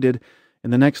when needed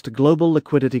in the next global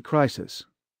liquidity crisis.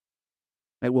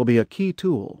 It will be a key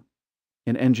tool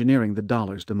in engineering the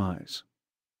dollar's demise.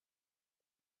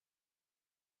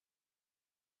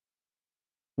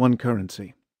 One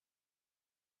currency.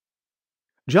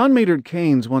 John Maynard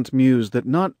Keynes once mused that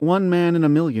not one man in a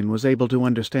million was able to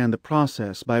understand the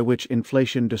process by which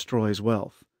inflation destroys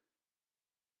wealth.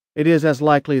 It is as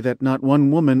likely that not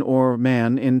one woman or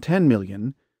man in 10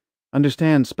 million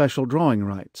understands special drawing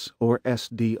rights, or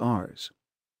SDRs.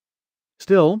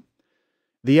 Still,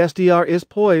 the SDR is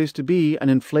poised to be an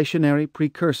inflationary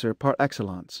precursor par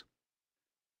excellence.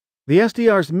 The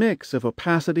SDR's mix of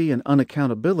opacity and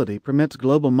unaccountability permits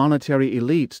global monetary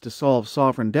elites to solve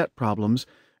sovereign debt problems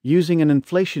using an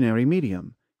inflationary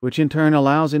medium, which in turn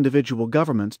allows individual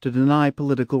governments to deny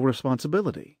political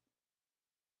responsibility.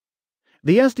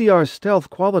 The SDR's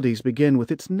stealth qualities begin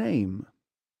with its name.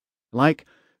 Like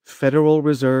Federal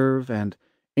Reserve and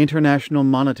International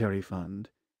Monetary Fund,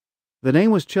 the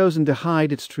name was chosen to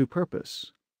hide its true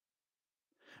purpose.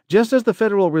 Just as the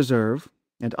Federal Reserve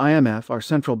and IMF are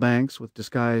central banks with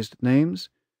disguised names,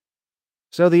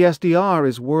 so the SDR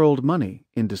is world money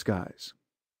in disguise.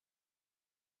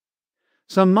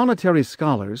 Some monetary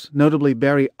scholars, notably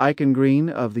Barry Eichengreen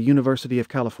of the University of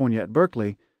California at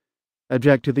Berkeley,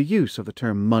 object to the use of the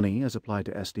term money as applied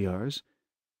to SDRs,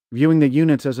 viewing the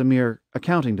units as a mere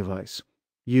accounting device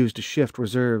used to shift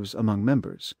reserves among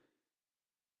members.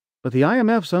 But the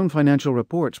IMF's own financial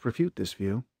reports refute this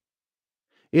view.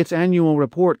 Its annual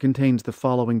report contains the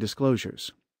following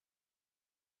disclosures.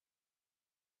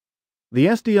 The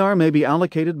SDR may be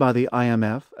allocated by the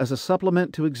IMF as a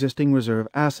supplement to existing reserve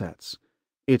assets.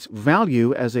 Its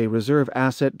value as a reserve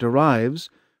asset derives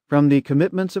from the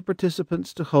commitments of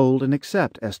participants to hold and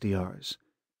accept SDRs.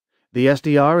 The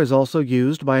SDR is also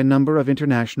used by a number of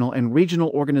international and regional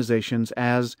organizations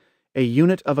as a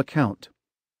unit of account.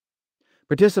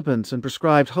 Participants and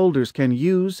prescribed holders can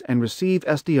use and receive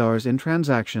SDRs in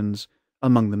transactions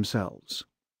among themselves.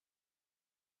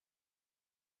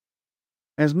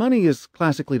 As money is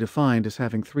classically defined as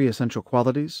having three essential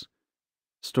qualities: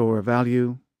 store of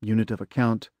value, unit of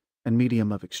account, and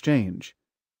medium of exchange,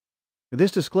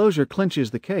 this disclosure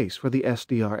clinches the case for the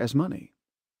SDR as money.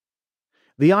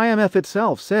 The IMF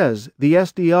itself says the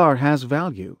SDR has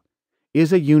value,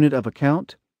 is a unit of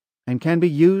account, and can be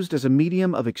used as a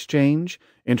medium of exchange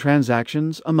in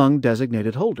transactions among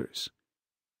designated holders.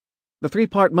 The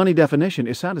three-part money definition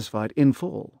is satisfied in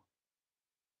full.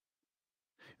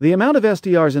 The amount of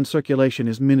SDRs in circulation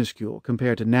is minuscule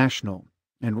compared to national,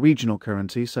 and regional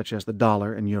currencies such as the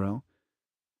dollar and euro.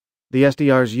 The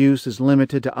SDR's use is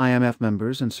limited to IMF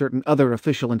members and certain other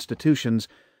official institutions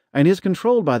and is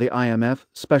controlled by the IMF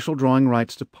Special Drawing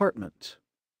Rights Department.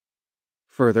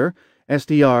 Further,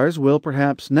 SDRs will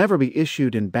perhaps never be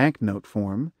issued in banknote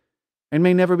form and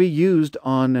may never be used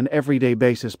on an everyday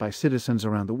basis by citizens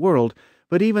around the world,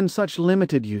 but even such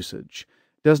limited usage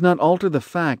does not alter the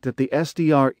fact that the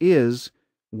SDR is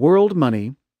world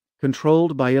money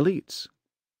controlled by elites.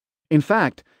 In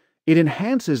fact, it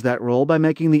enhances that role by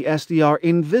making the SDR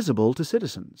invisible to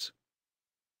citizens.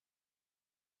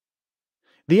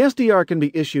 The SDR can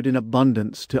be issued in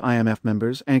abundance to IMF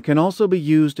members and can also be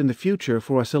used in the future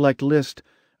for a select list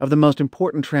of the most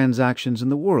important transactions in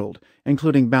the world,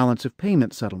 including balance of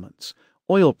payment settlements,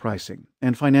 oil pricing,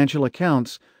 and financial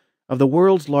accounts of the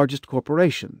world's largest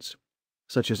corporations,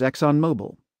 such as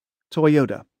ExxonMobil,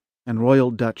 Toyota, and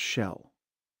Royal Dutch Shell.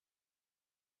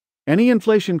 Any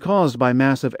inflation caused by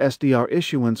massive SDR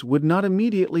issuance would not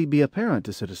immediately be apparent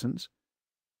to citizens.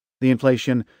 The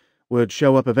inflation would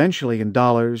show up eventually in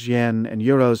dollars, yen, and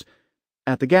euros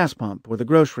at the gas pump or the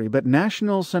grocery, but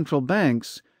national central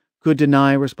banks could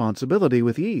deny responsibility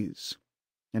with ease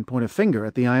and point a finger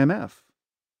at the IMF.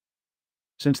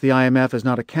 Since the IMF is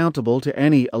not accountable to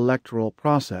any electoral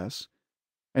process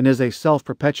and is a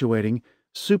self-perpetuating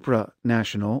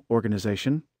supranational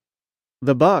organization,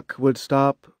 the buck would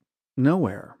stop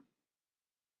nowhere.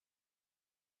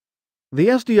 The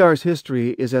SDR's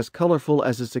history is as colorful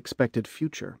as its expected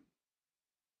future.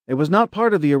 It was not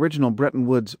part of the original Bretton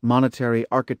Woods monetary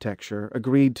architecture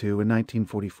agreed to in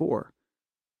 1944.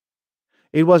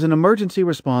 It was an emergency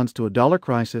response to a dollar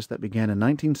crisis that began in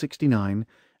 1969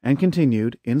 and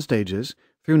continued, in stages,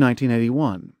 through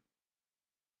 1981.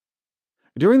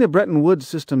 During the Bretton Woods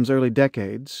system's early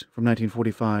decades, from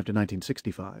 1945 to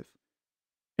 1965,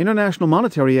 international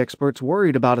monetary experts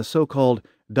worried about a so-called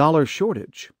dollar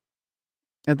shortage.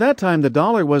 At that time, the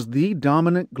dollar was the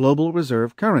dominant global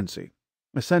reserve currency,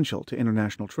 essential to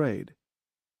international trade.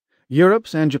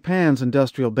 Europe's and Japan's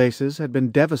industrial bases had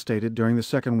been devastated during the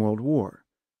Second World War.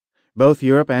 Both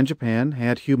Europe and Japan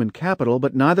had human capital,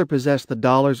 but neither possessed the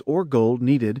dollars or gold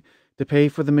needed to pay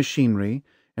for the machinery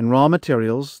and raw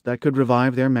materials that could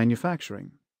revive their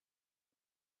manufacturing.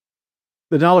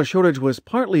 The dollar shortage was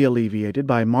partly alleviated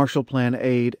by Marshall Plan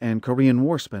aid and Korean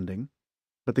War spending,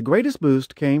 but the greatest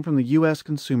boost came from the U.S.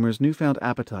 consumers' newfound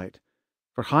appetite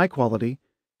for high-quality,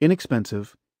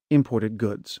 inexpensive, imported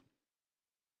goods.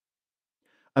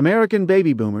 American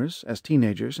baby boomers, as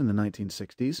teenagers in the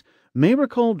 1960s, may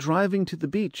recall driving to the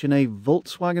beach in a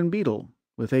Volkswagen Beetle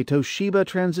with a Toshiba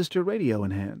transistor radio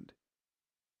in hand.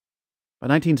 By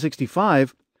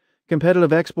 1965,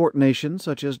 competitive export nations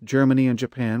such as Germany and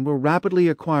Japan were rapidly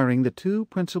acquiring the two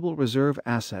principal reserve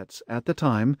assets at the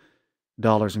time,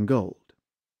 dollars and gold.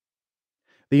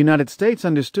 The United States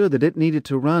understood that it needed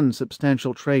to run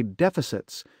substantial trade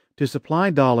deficits to supply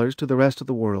dollars to the rest of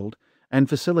the world and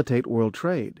facilitate world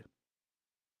trade.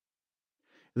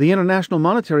 The international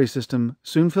monetary system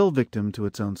soon fell victim to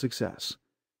its own success.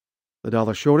 The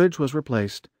dollar shortage was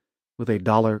replaced with a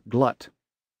dollar glut,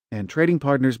 and trading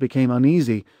partners became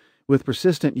uneasy with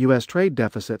persistent U.S. trade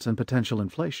deficits and potential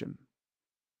inflation.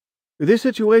 This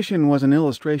situation was an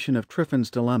illustration of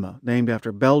Triffin's dilemma, named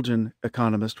after Belgian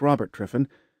economist Robert Triffin,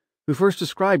 who first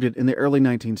described it in the early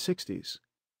 1960s.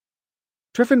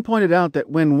 Triffin pointed out that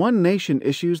when one nation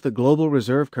issues the global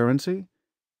reserve currency,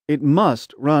 it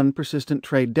must run persistent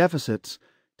trade deficits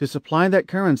to supply that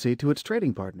currency to its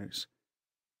trading partners.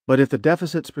 But if the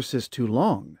deficits persist too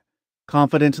long,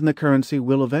 confidence in the currency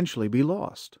will eventually be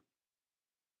lost.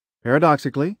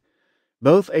 Paradoxically,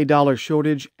 both a dollar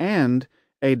shortage and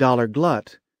a dollar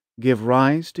glut give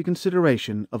rise to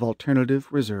consideration of alternative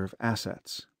reserve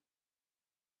assets.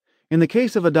 In the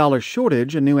case of a dollar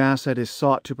shortage, a new asset is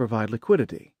sought to provide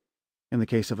liquidity. In the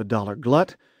case of a dollar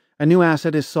glut, a new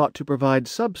asset is sought to provide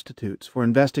substitutes for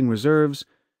investing reserves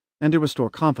and to restore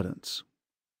confidence.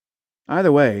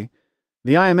 Either way,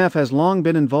 the IMF has long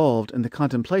been involved in the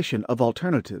contemplation of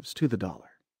alternatives to the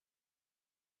dollar.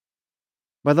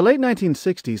 By the late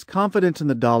 1960s, confidence in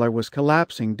the dollar was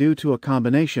collapsing due to a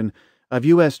combination of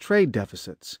U.S. trade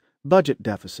deficits, budget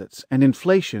deficits, and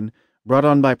inflation brought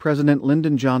on by President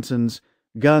Lyndon Johnson's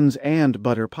guns and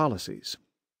butter policies.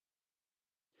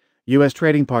 U.S.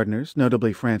 trading partners,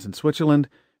 notably France and Switzerland,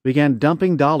 began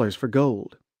dumping dollars for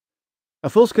gold. A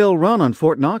full-scale run on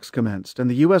Fort Knox commenced, and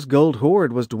the U.S. gold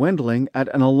hoard was dwindling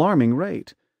at an alarming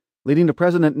rate, leading to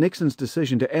President Nixon's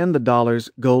decision to end the dollar's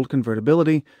gold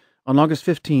convertibility on August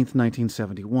 15,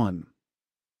 1971.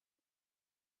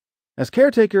 As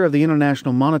caretaker of the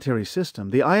international monetary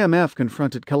system, the IMF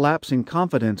confronted collapsing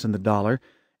confidence in the dollar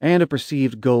and a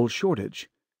perceived gold shortage.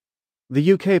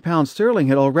 The UK pound sterling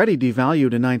had already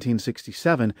devalued in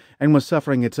 1967 and was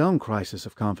suffering its own crisis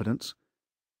of confidence.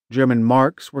 German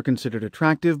marks were considered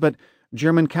attractive, but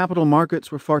German capital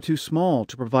markets were far too small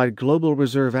to provide global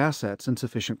reserve assets in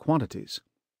sufficient quantities.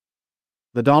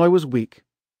 The dollar was weak,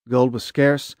 gold was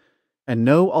scarce, and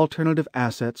no alternative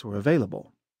assets were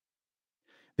available.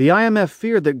 The IMF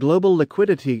feared that global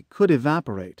liquidity could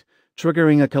evaporate,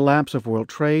 triggering a collapse of world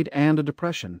trade and a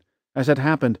depression, as had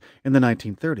happened in the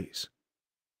 1930s.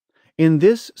 In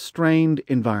this strained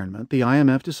environment, the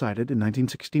IMF decided in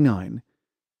 1969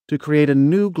 to create a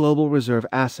new global reserve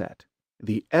asset,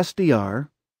 the SDR,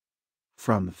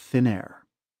 from thin air.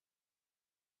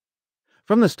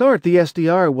 From the start, the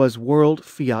SDR was world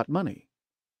fiat money.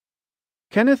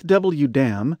 Kenneth W.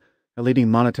 Dam, a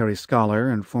leading monetary scholar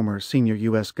and former senior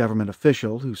U.S. government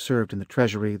official who served in the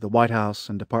Treasury, the White House,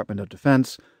 and Department of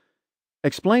Defense,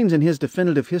 explains in his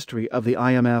definitive history of the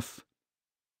IMF,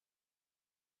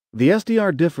 "The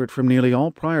SDR differed from nearly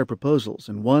all prior proposals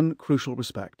in one crucial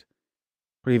respect.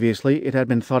 Previously, it had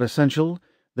been thought essential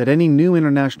that any new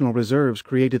international reserves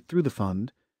created through the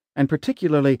fund, and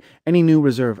particularly any new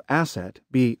reserve asset,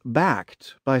 be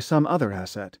backed by some other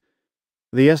asset.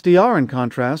 The SDR, in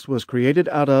contrast, was created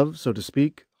out of, so to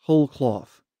speak, whole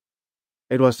cloth.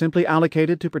 It was simply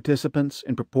allocated to participants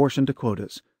in proportion to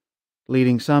quotas,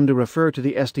 leading some to refer to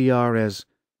the SDR as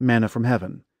manna from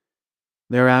heaven.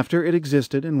 Thereafter it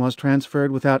existed and was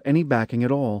transferred without any backing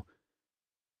at all.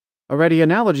 A ready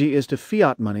analogy is to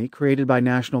fiat money created by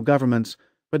national governments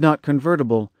but not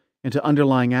convertible into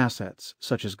underlying assets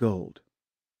such as gold."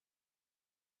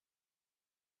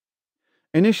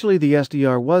 Initially, the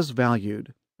SDR was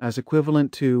valued as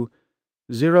equivalent to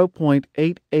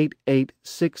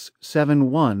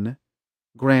 0.888671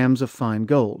 grams of fine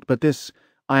gold, but this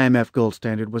IMF gold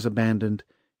standard was abandoned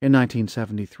in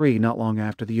 1973, not long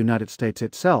after the United States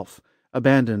itself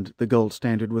abandoned the gold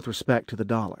standard with respect to the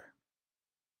dollar.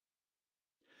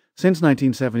 Since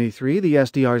 1973, the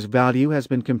SDR's value has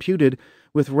been computed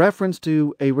with reference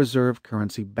to a reserve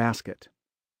currency basket.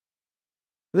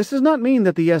 This does not mean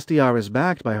that the SDR is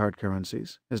backed by hard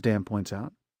currencies, as Dan points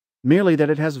out, merely that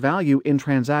it has value in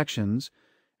transactions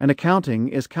and accounting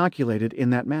is calculated in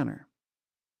that manner.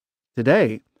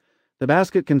 Today, the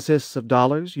basket consists of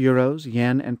dollars, euros,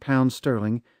 yen, and pounds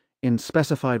sterling in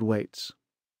specified weights.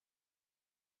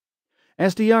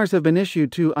 SDRs have been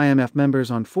issued to IMF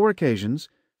members on 4 occasions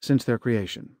since their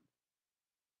creation.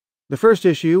 The first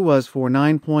issue was for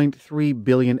 9.3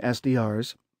 billion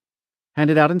SDRs,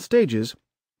 handed out in stages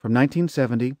from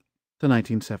 1970 to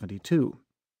 1972.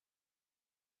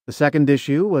 The second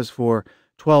issue was for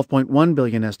 12.1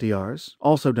 billion SDRs,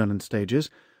 also done in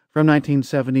stages, from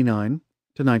 1979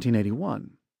 to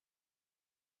 1981.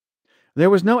 There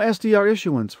was no SDR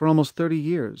issuance for almost 30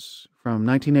 years, from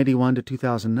 1981 to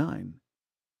 2009.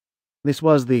 This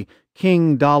was the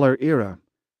King Dollar era,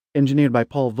 engineered by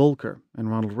Paul Volcker and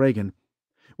Ronald Reagan,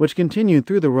 which continued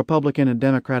through the Republican and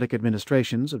Democratic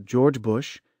administrations of George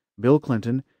Bush, Bill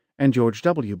Clinton, and George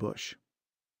W. Bush.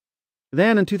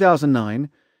 Then, in 2009,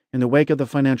 in the wake of the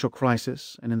financial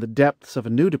crisis and in the depths of a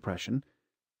new depression,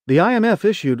 the IMF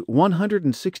issued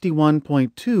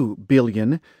 161.2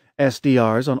 billion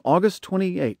SDRs on August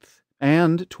 28th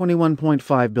and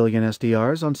 21.5 billion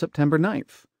SDRs on September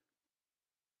 9th.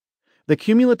 The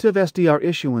cumulative SDR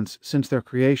issuance since their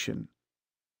creation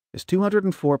is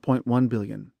 $204.1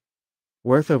 billion,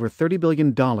 worth over $30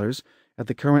 billion at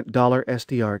the current dollar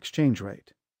SDR exchange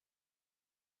rate.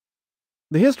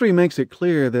 The history makes it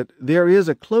clear that there is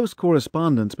a close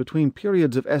correspondence between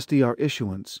periods of SDR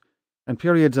issuance and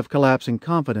periods of collapsing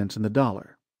confidence in the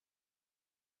dollar.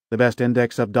 The best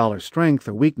index of dollar strength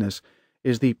or weakness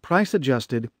is the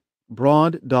price-adjusted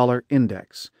Broad Dollar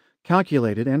Index,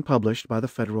 calculated and published by the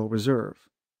Federal Reserve.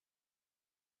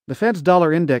 The Fed's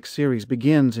Dollar Index series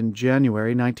begins in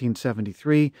January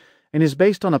 1973 and is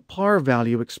based on a par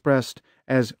value expressed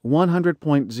as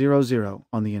 100.00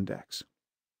 on the index.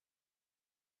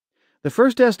 The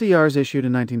first SDRs issued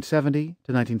in 1970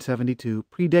 to 1972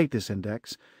 predate this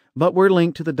index, but were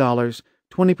linked to the dollar's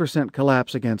 20%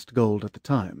 collapse against gold at the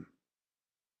time.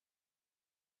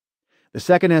 The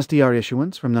second SDR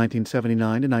issuance from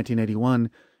 1979 to 1981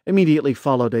 immediately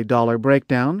followed a dollar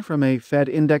breakdown from a Fed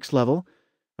index level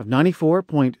of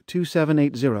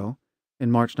 94.2780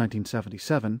 in March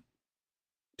 1977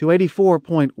 to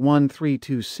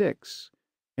 84.1326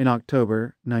 in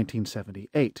October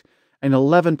 1978, an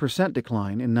 11%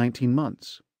 decline in 19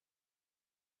 months.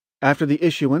 After the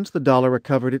issuance, the dollar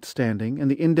recovered its standing, and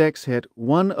the index hit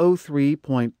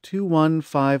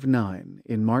 103.2159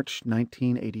 in March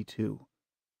 1982.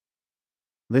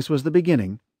 This was the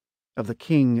beginning of the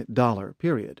King Dollar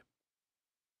period.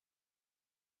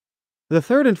 The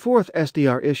third and fourth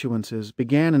SDR issuances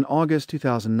began in August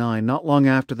 2009, not long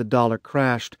after the dollar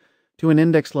crashed to an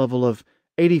index level of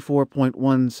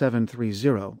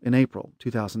 84.1730 in April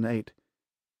 2008,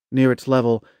 near its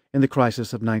level in the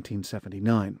crisis of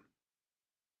 1979.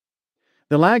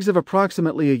 The lags of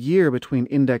approximately a year between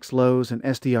index lows and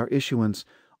SDR issuance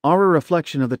are a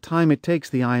reflection of the time it takes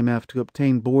the IMF to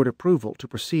obtain board approval to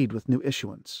proceed with new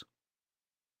issuance.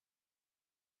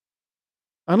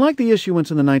 Unlike the issuance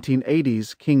in the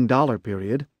 1980s King Dollar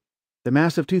period, the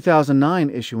massive 2009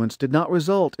 issuance did not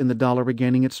result in the dollar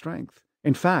regaining its strength.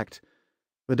 In fact,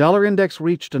 the dollar index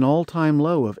reached an all-time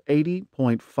low of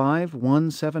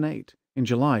 80.5178 in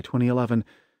July 2011,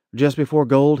 just before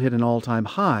gold hit an all-time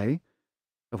high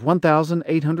of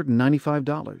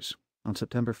 $1,895 on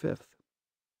September 5th.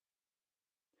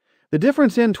 The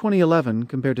difference in 2011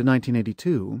 compared to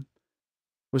 1982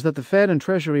 was that the Fed and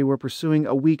Treasury were pursuing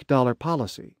a weak dollar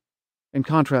policy, in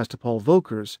contrast to Paul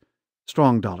Volcker's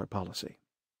strong dollar policy.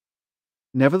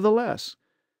 Nevertheless,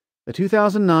 the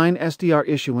 2009 SDR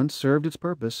issuance served its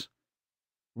purpose,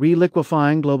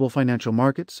 reliquefying global financial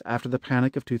markets after the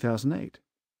panic of 2008.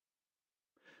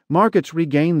 Markets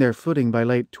regained their footing by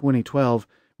late 2012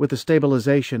 with the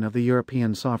stabilization of the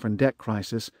European sovereign debt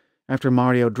crisis after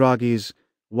Mario Draghi's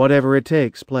whatever it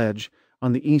takes pledge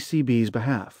on the ECB's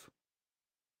behalf.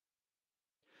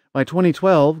 By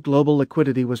 2012, global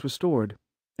liquidity was restored,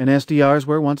 and SDRs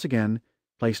were once again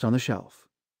placed on the shelf,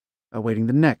 awaiting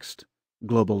the next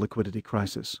global liquidity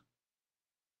crisis.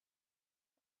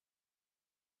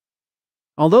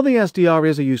 Although the SDR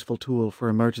is a useful tool for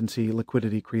emergency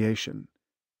liquidity creation,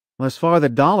 thus far the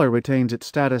dollar retains its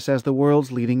status as the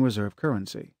world's leading reserve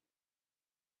currency.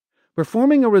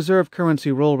 Performing a reserve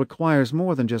currency role requires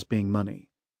more than just being money.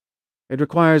 It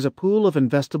requires a pool of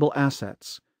investable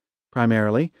assets,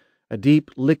 primarily a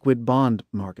deep liquid bond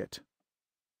market.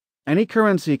 Any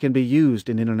currency can be used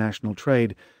in international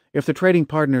trade if the trading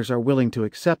partners are willing to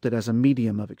accept it as a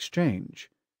medium of exchange.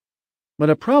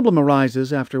 But a problem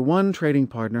arises after one trading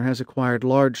partner has acquired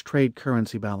large trade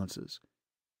currency balances.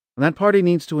 And that party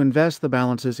needs to invest the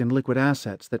balances in liquid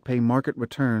assets that pay market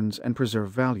returns and preserve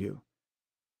value.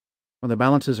 When the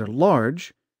balances are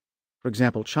large, for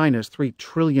example China's $3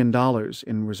 trillion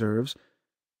in reserves,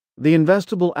 the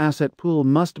investable asset pool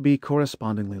must be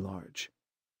correspondingly large.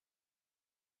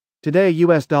 Today,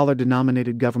 U.S.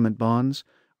 dollar-denominated government bonds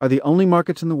are the only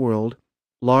markets in the world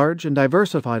large and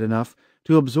diversified enough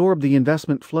to absorb the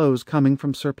investment flows coming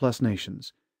from surplus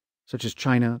nations, such as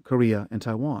China, Korea, and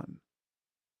Taiwan.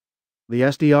 The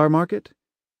SDR market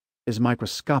is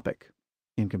microscopic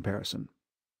in comparison.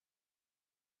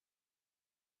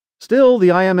 Still, the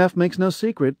IMF makes no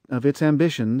secret of its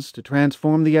ambitions to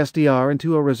transform the SDR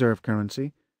into a reserve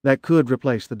currency that could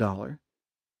replace the dollar.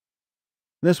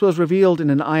 This was revealed in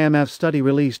an IMF study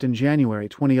released in January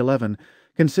 2011,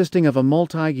 consisting of a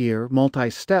multi-year,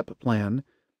 multi-step plan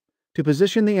to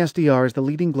position the SDR as the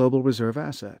leading global reserve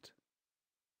asset.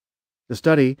 The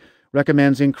study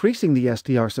recommends increasing the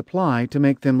SDR supply to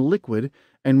make them liquid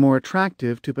and more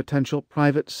attractive to potential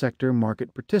private sector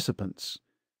market participants,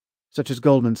 such as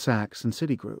Goldman Sachs and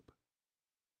Citigroup.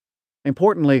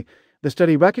 Importantly, the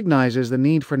study recognizes the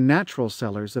need for natural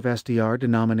sellers of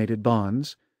SDR-denominated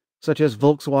bonds, such as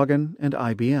Volkswagen and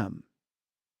IBM.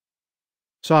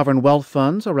 Sovereign wealth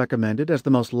funds are recommended as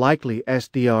the most likely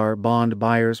SDR bond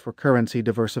buyers for currency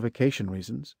diversification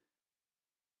reasons.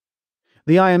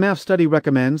 The IMF study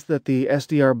recommends that the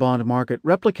SDR bond market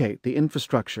replicate the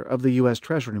infrastructure of the U.S.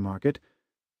 Treasury market,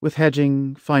 with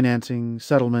hedging, financing,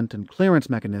 settlement, and clearance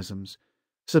mechanisms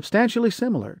substantially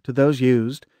similar to those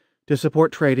used to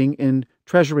support trading in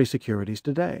Treasury securities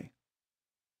today.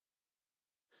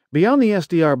 Beyond the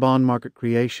SDR bond market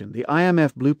creation, the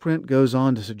IMF blueprint goes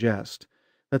on to suggest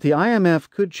that the IMF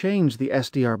could change the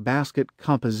SDR basket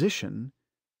composition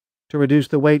to reduce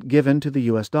the weight given to the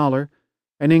U.S. dollar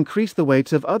and increase the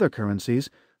weights of other currencies,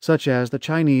 such as the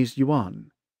Chinese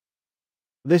yuan.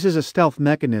 This is a stealth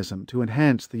mechanism to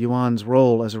enhance the yuan's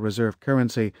role as a reserve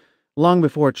currency long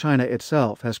before China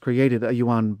itself has created a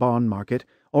yuan bond market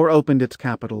or opened its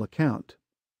capital account.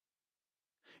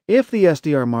 If the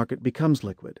SDR market becomes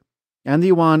liquid, and the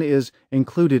yuan is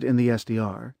included in the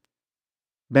SDR,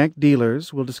 bank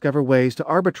dealers will discover ways to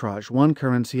arbitrage one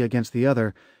currency against the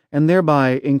other and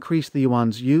thereby increase the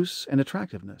yuan's use and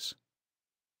attractiveness.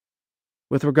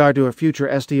 With regard to a future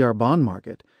SDR bond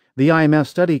market, the IMF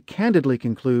study candidly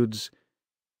concludes,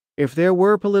 If there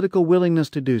were political willingness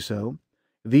to do so,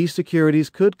 these securities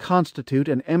could constitute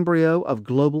an embryo of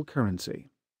global currency.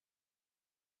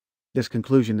 This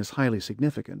conclusion is highly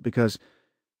significant because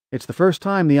it's the first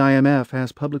time the IMF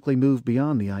has publicly moved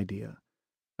beyond the idea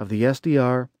of the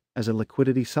SDR as a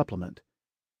liquidity supplement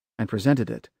and presented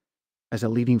it as a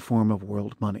leading form of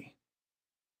world money.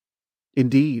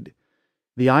 Indeed,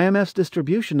 the IMF's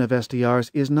distribution of SDRs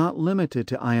is not limited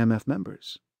to IMF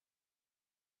members.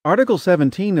 Article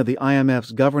 17 of the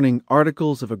IMF's governing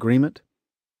Articles of Agreement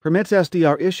permits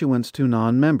SDR issuance to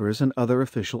non-members and other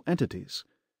official entities,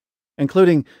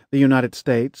 including the United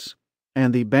States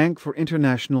and the Bank for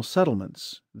International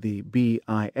Settlements, the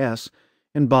BIS,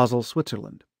 in Basel,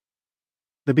 Switzerland.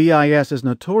 The BIS is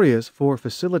notorious for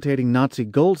facilitating Nazi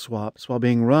gold swaps while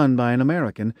being run by an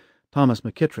American, Thomas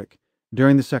McKittrick,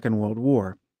 during the Second World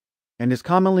War, and is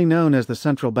commonly known as the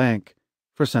Central Bank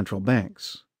for central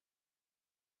banks.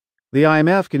 The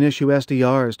IMF can issue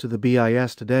SDRs to the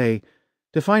BIS today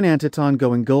to finance its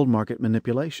ongoing gold market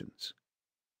manipulations.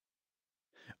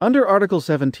 Under Article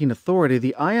 17 authority,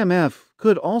 the IMF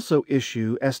could also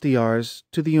issue SDRs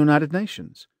to the United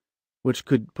Nations, which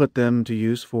could put them to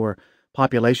use for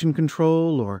population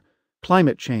control or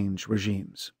climate change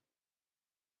regimes.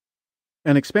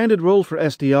 An expanded role for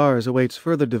SDRs awaits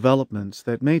further developments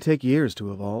that may take years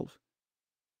to evolve.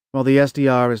 While the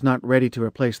SDR is not ready to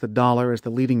replace the dollar as the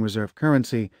leading reserve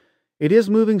currency, it is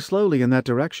moving slowly in that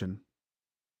direction.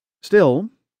 Still,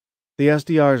 the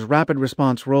SDR's rapid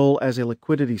response role as a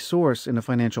liquidity source in a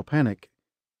financial panic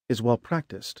is well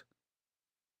practiced.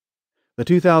 The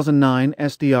 2009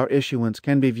 SDR issuance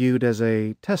can be viewed as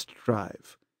a test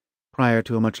drive prior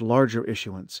to a much larger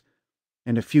issuance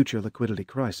and a future liquidity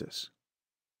crisis.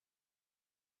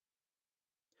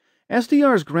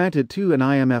 SDRs granted to an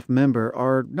IMF member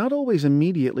are not always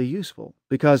immediately useful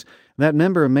because that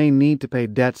member may need to pay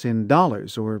debts in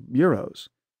dollars or euros.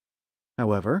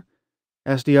 However,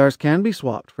 SDRs can be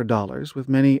swapped for dollars with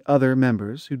many other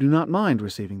members who do not mind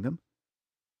receiving them.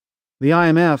 The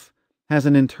IMF has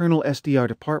an internal SDR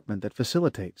department that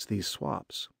facilitates these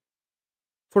swaps.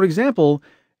 For example,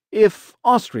 if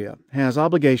Austria has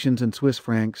obligations in Swiss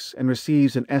francs and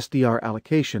receives an SDR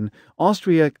allocation,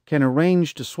 Austria can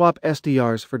arrange to swap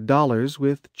SDRs for dollars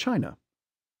with China.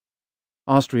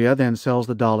 Austria then sells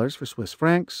the dollars for Swiss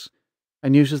francs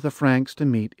and uses the francs to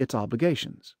meet its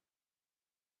obligations.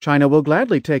 China will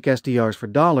gladly take SDRs for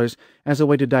dollars as a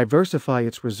way to diversify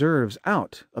its reserves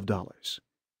out of dollars.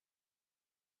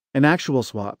 In actual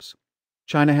swaps,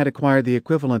 China had acquired the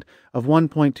equivalent of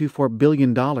 $1.24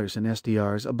 billion in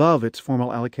SDRs above its formal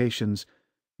allocations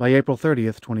by April 30,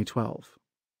 2012.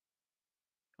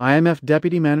 IMF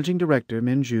Deputy Managing Director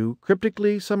Min Ju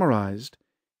cryptically summarized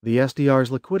the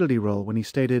SDR's liquidity role when he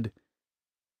stated,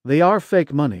 "They are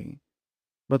fake money,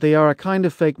 but they are a kind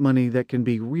of fake money that can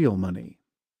be real money."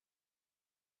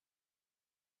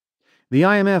 The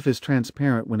IMF is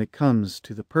transparent when it comes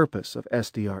to the purpose of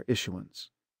SDR issuance.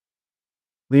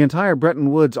 The entire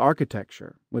Bretton Woods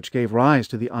architecture, which gave rise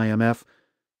to the IMF,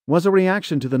 was a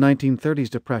reaction to the 1930s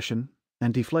depression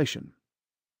and deflation.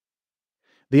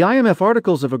 The IMF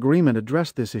Articles of Agreement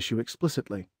address this issue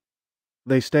explicitly.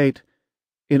 They state,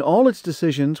 "In all its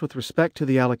decisions with respect to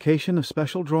the allocation of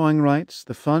special drawing rights,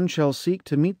 the fund shall seek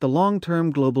to meet the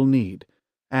long-term global need,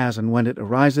 as and when it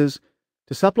arises,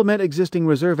 to supplement existing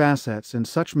reserve assets in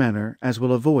such manner as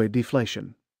will avoid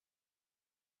deflation."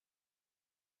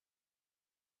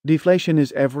 Deflation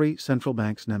is every central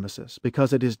bank's nemesis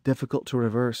because it is difficult to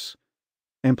reverse,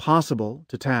 impossible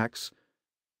to tax,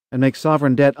 and makes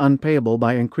sovereign debt unpayable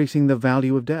by increasing the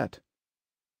value of debt.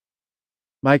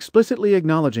 By explicitly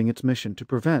acknowledging its mission to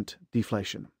prevent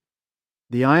deflation,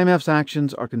 the IMF's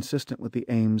actions are consistent with the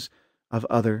aims of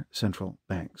other central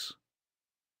banks.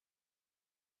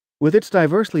 With its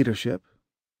diverse leadership,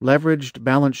 leveraged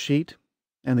balance sheet,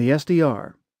 and the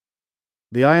SDR,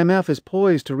 the IMF is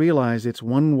poised to realize its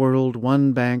one world,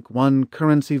 one bank, one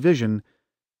currency vision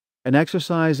and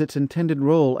exercise its intended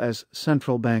role as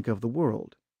central bank of the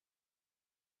world.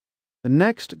 The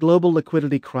next global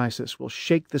liquidity crisis will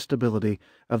shake the stability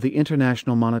of the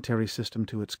international monetary system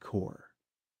to its core.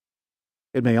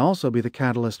 It may also be the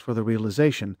catalyst for the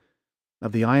realization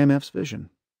of the IMF's vision.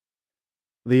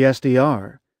 The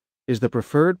SDR is the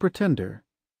preferred pretender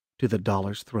to the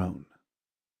dollar's throne.